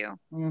 Thank you.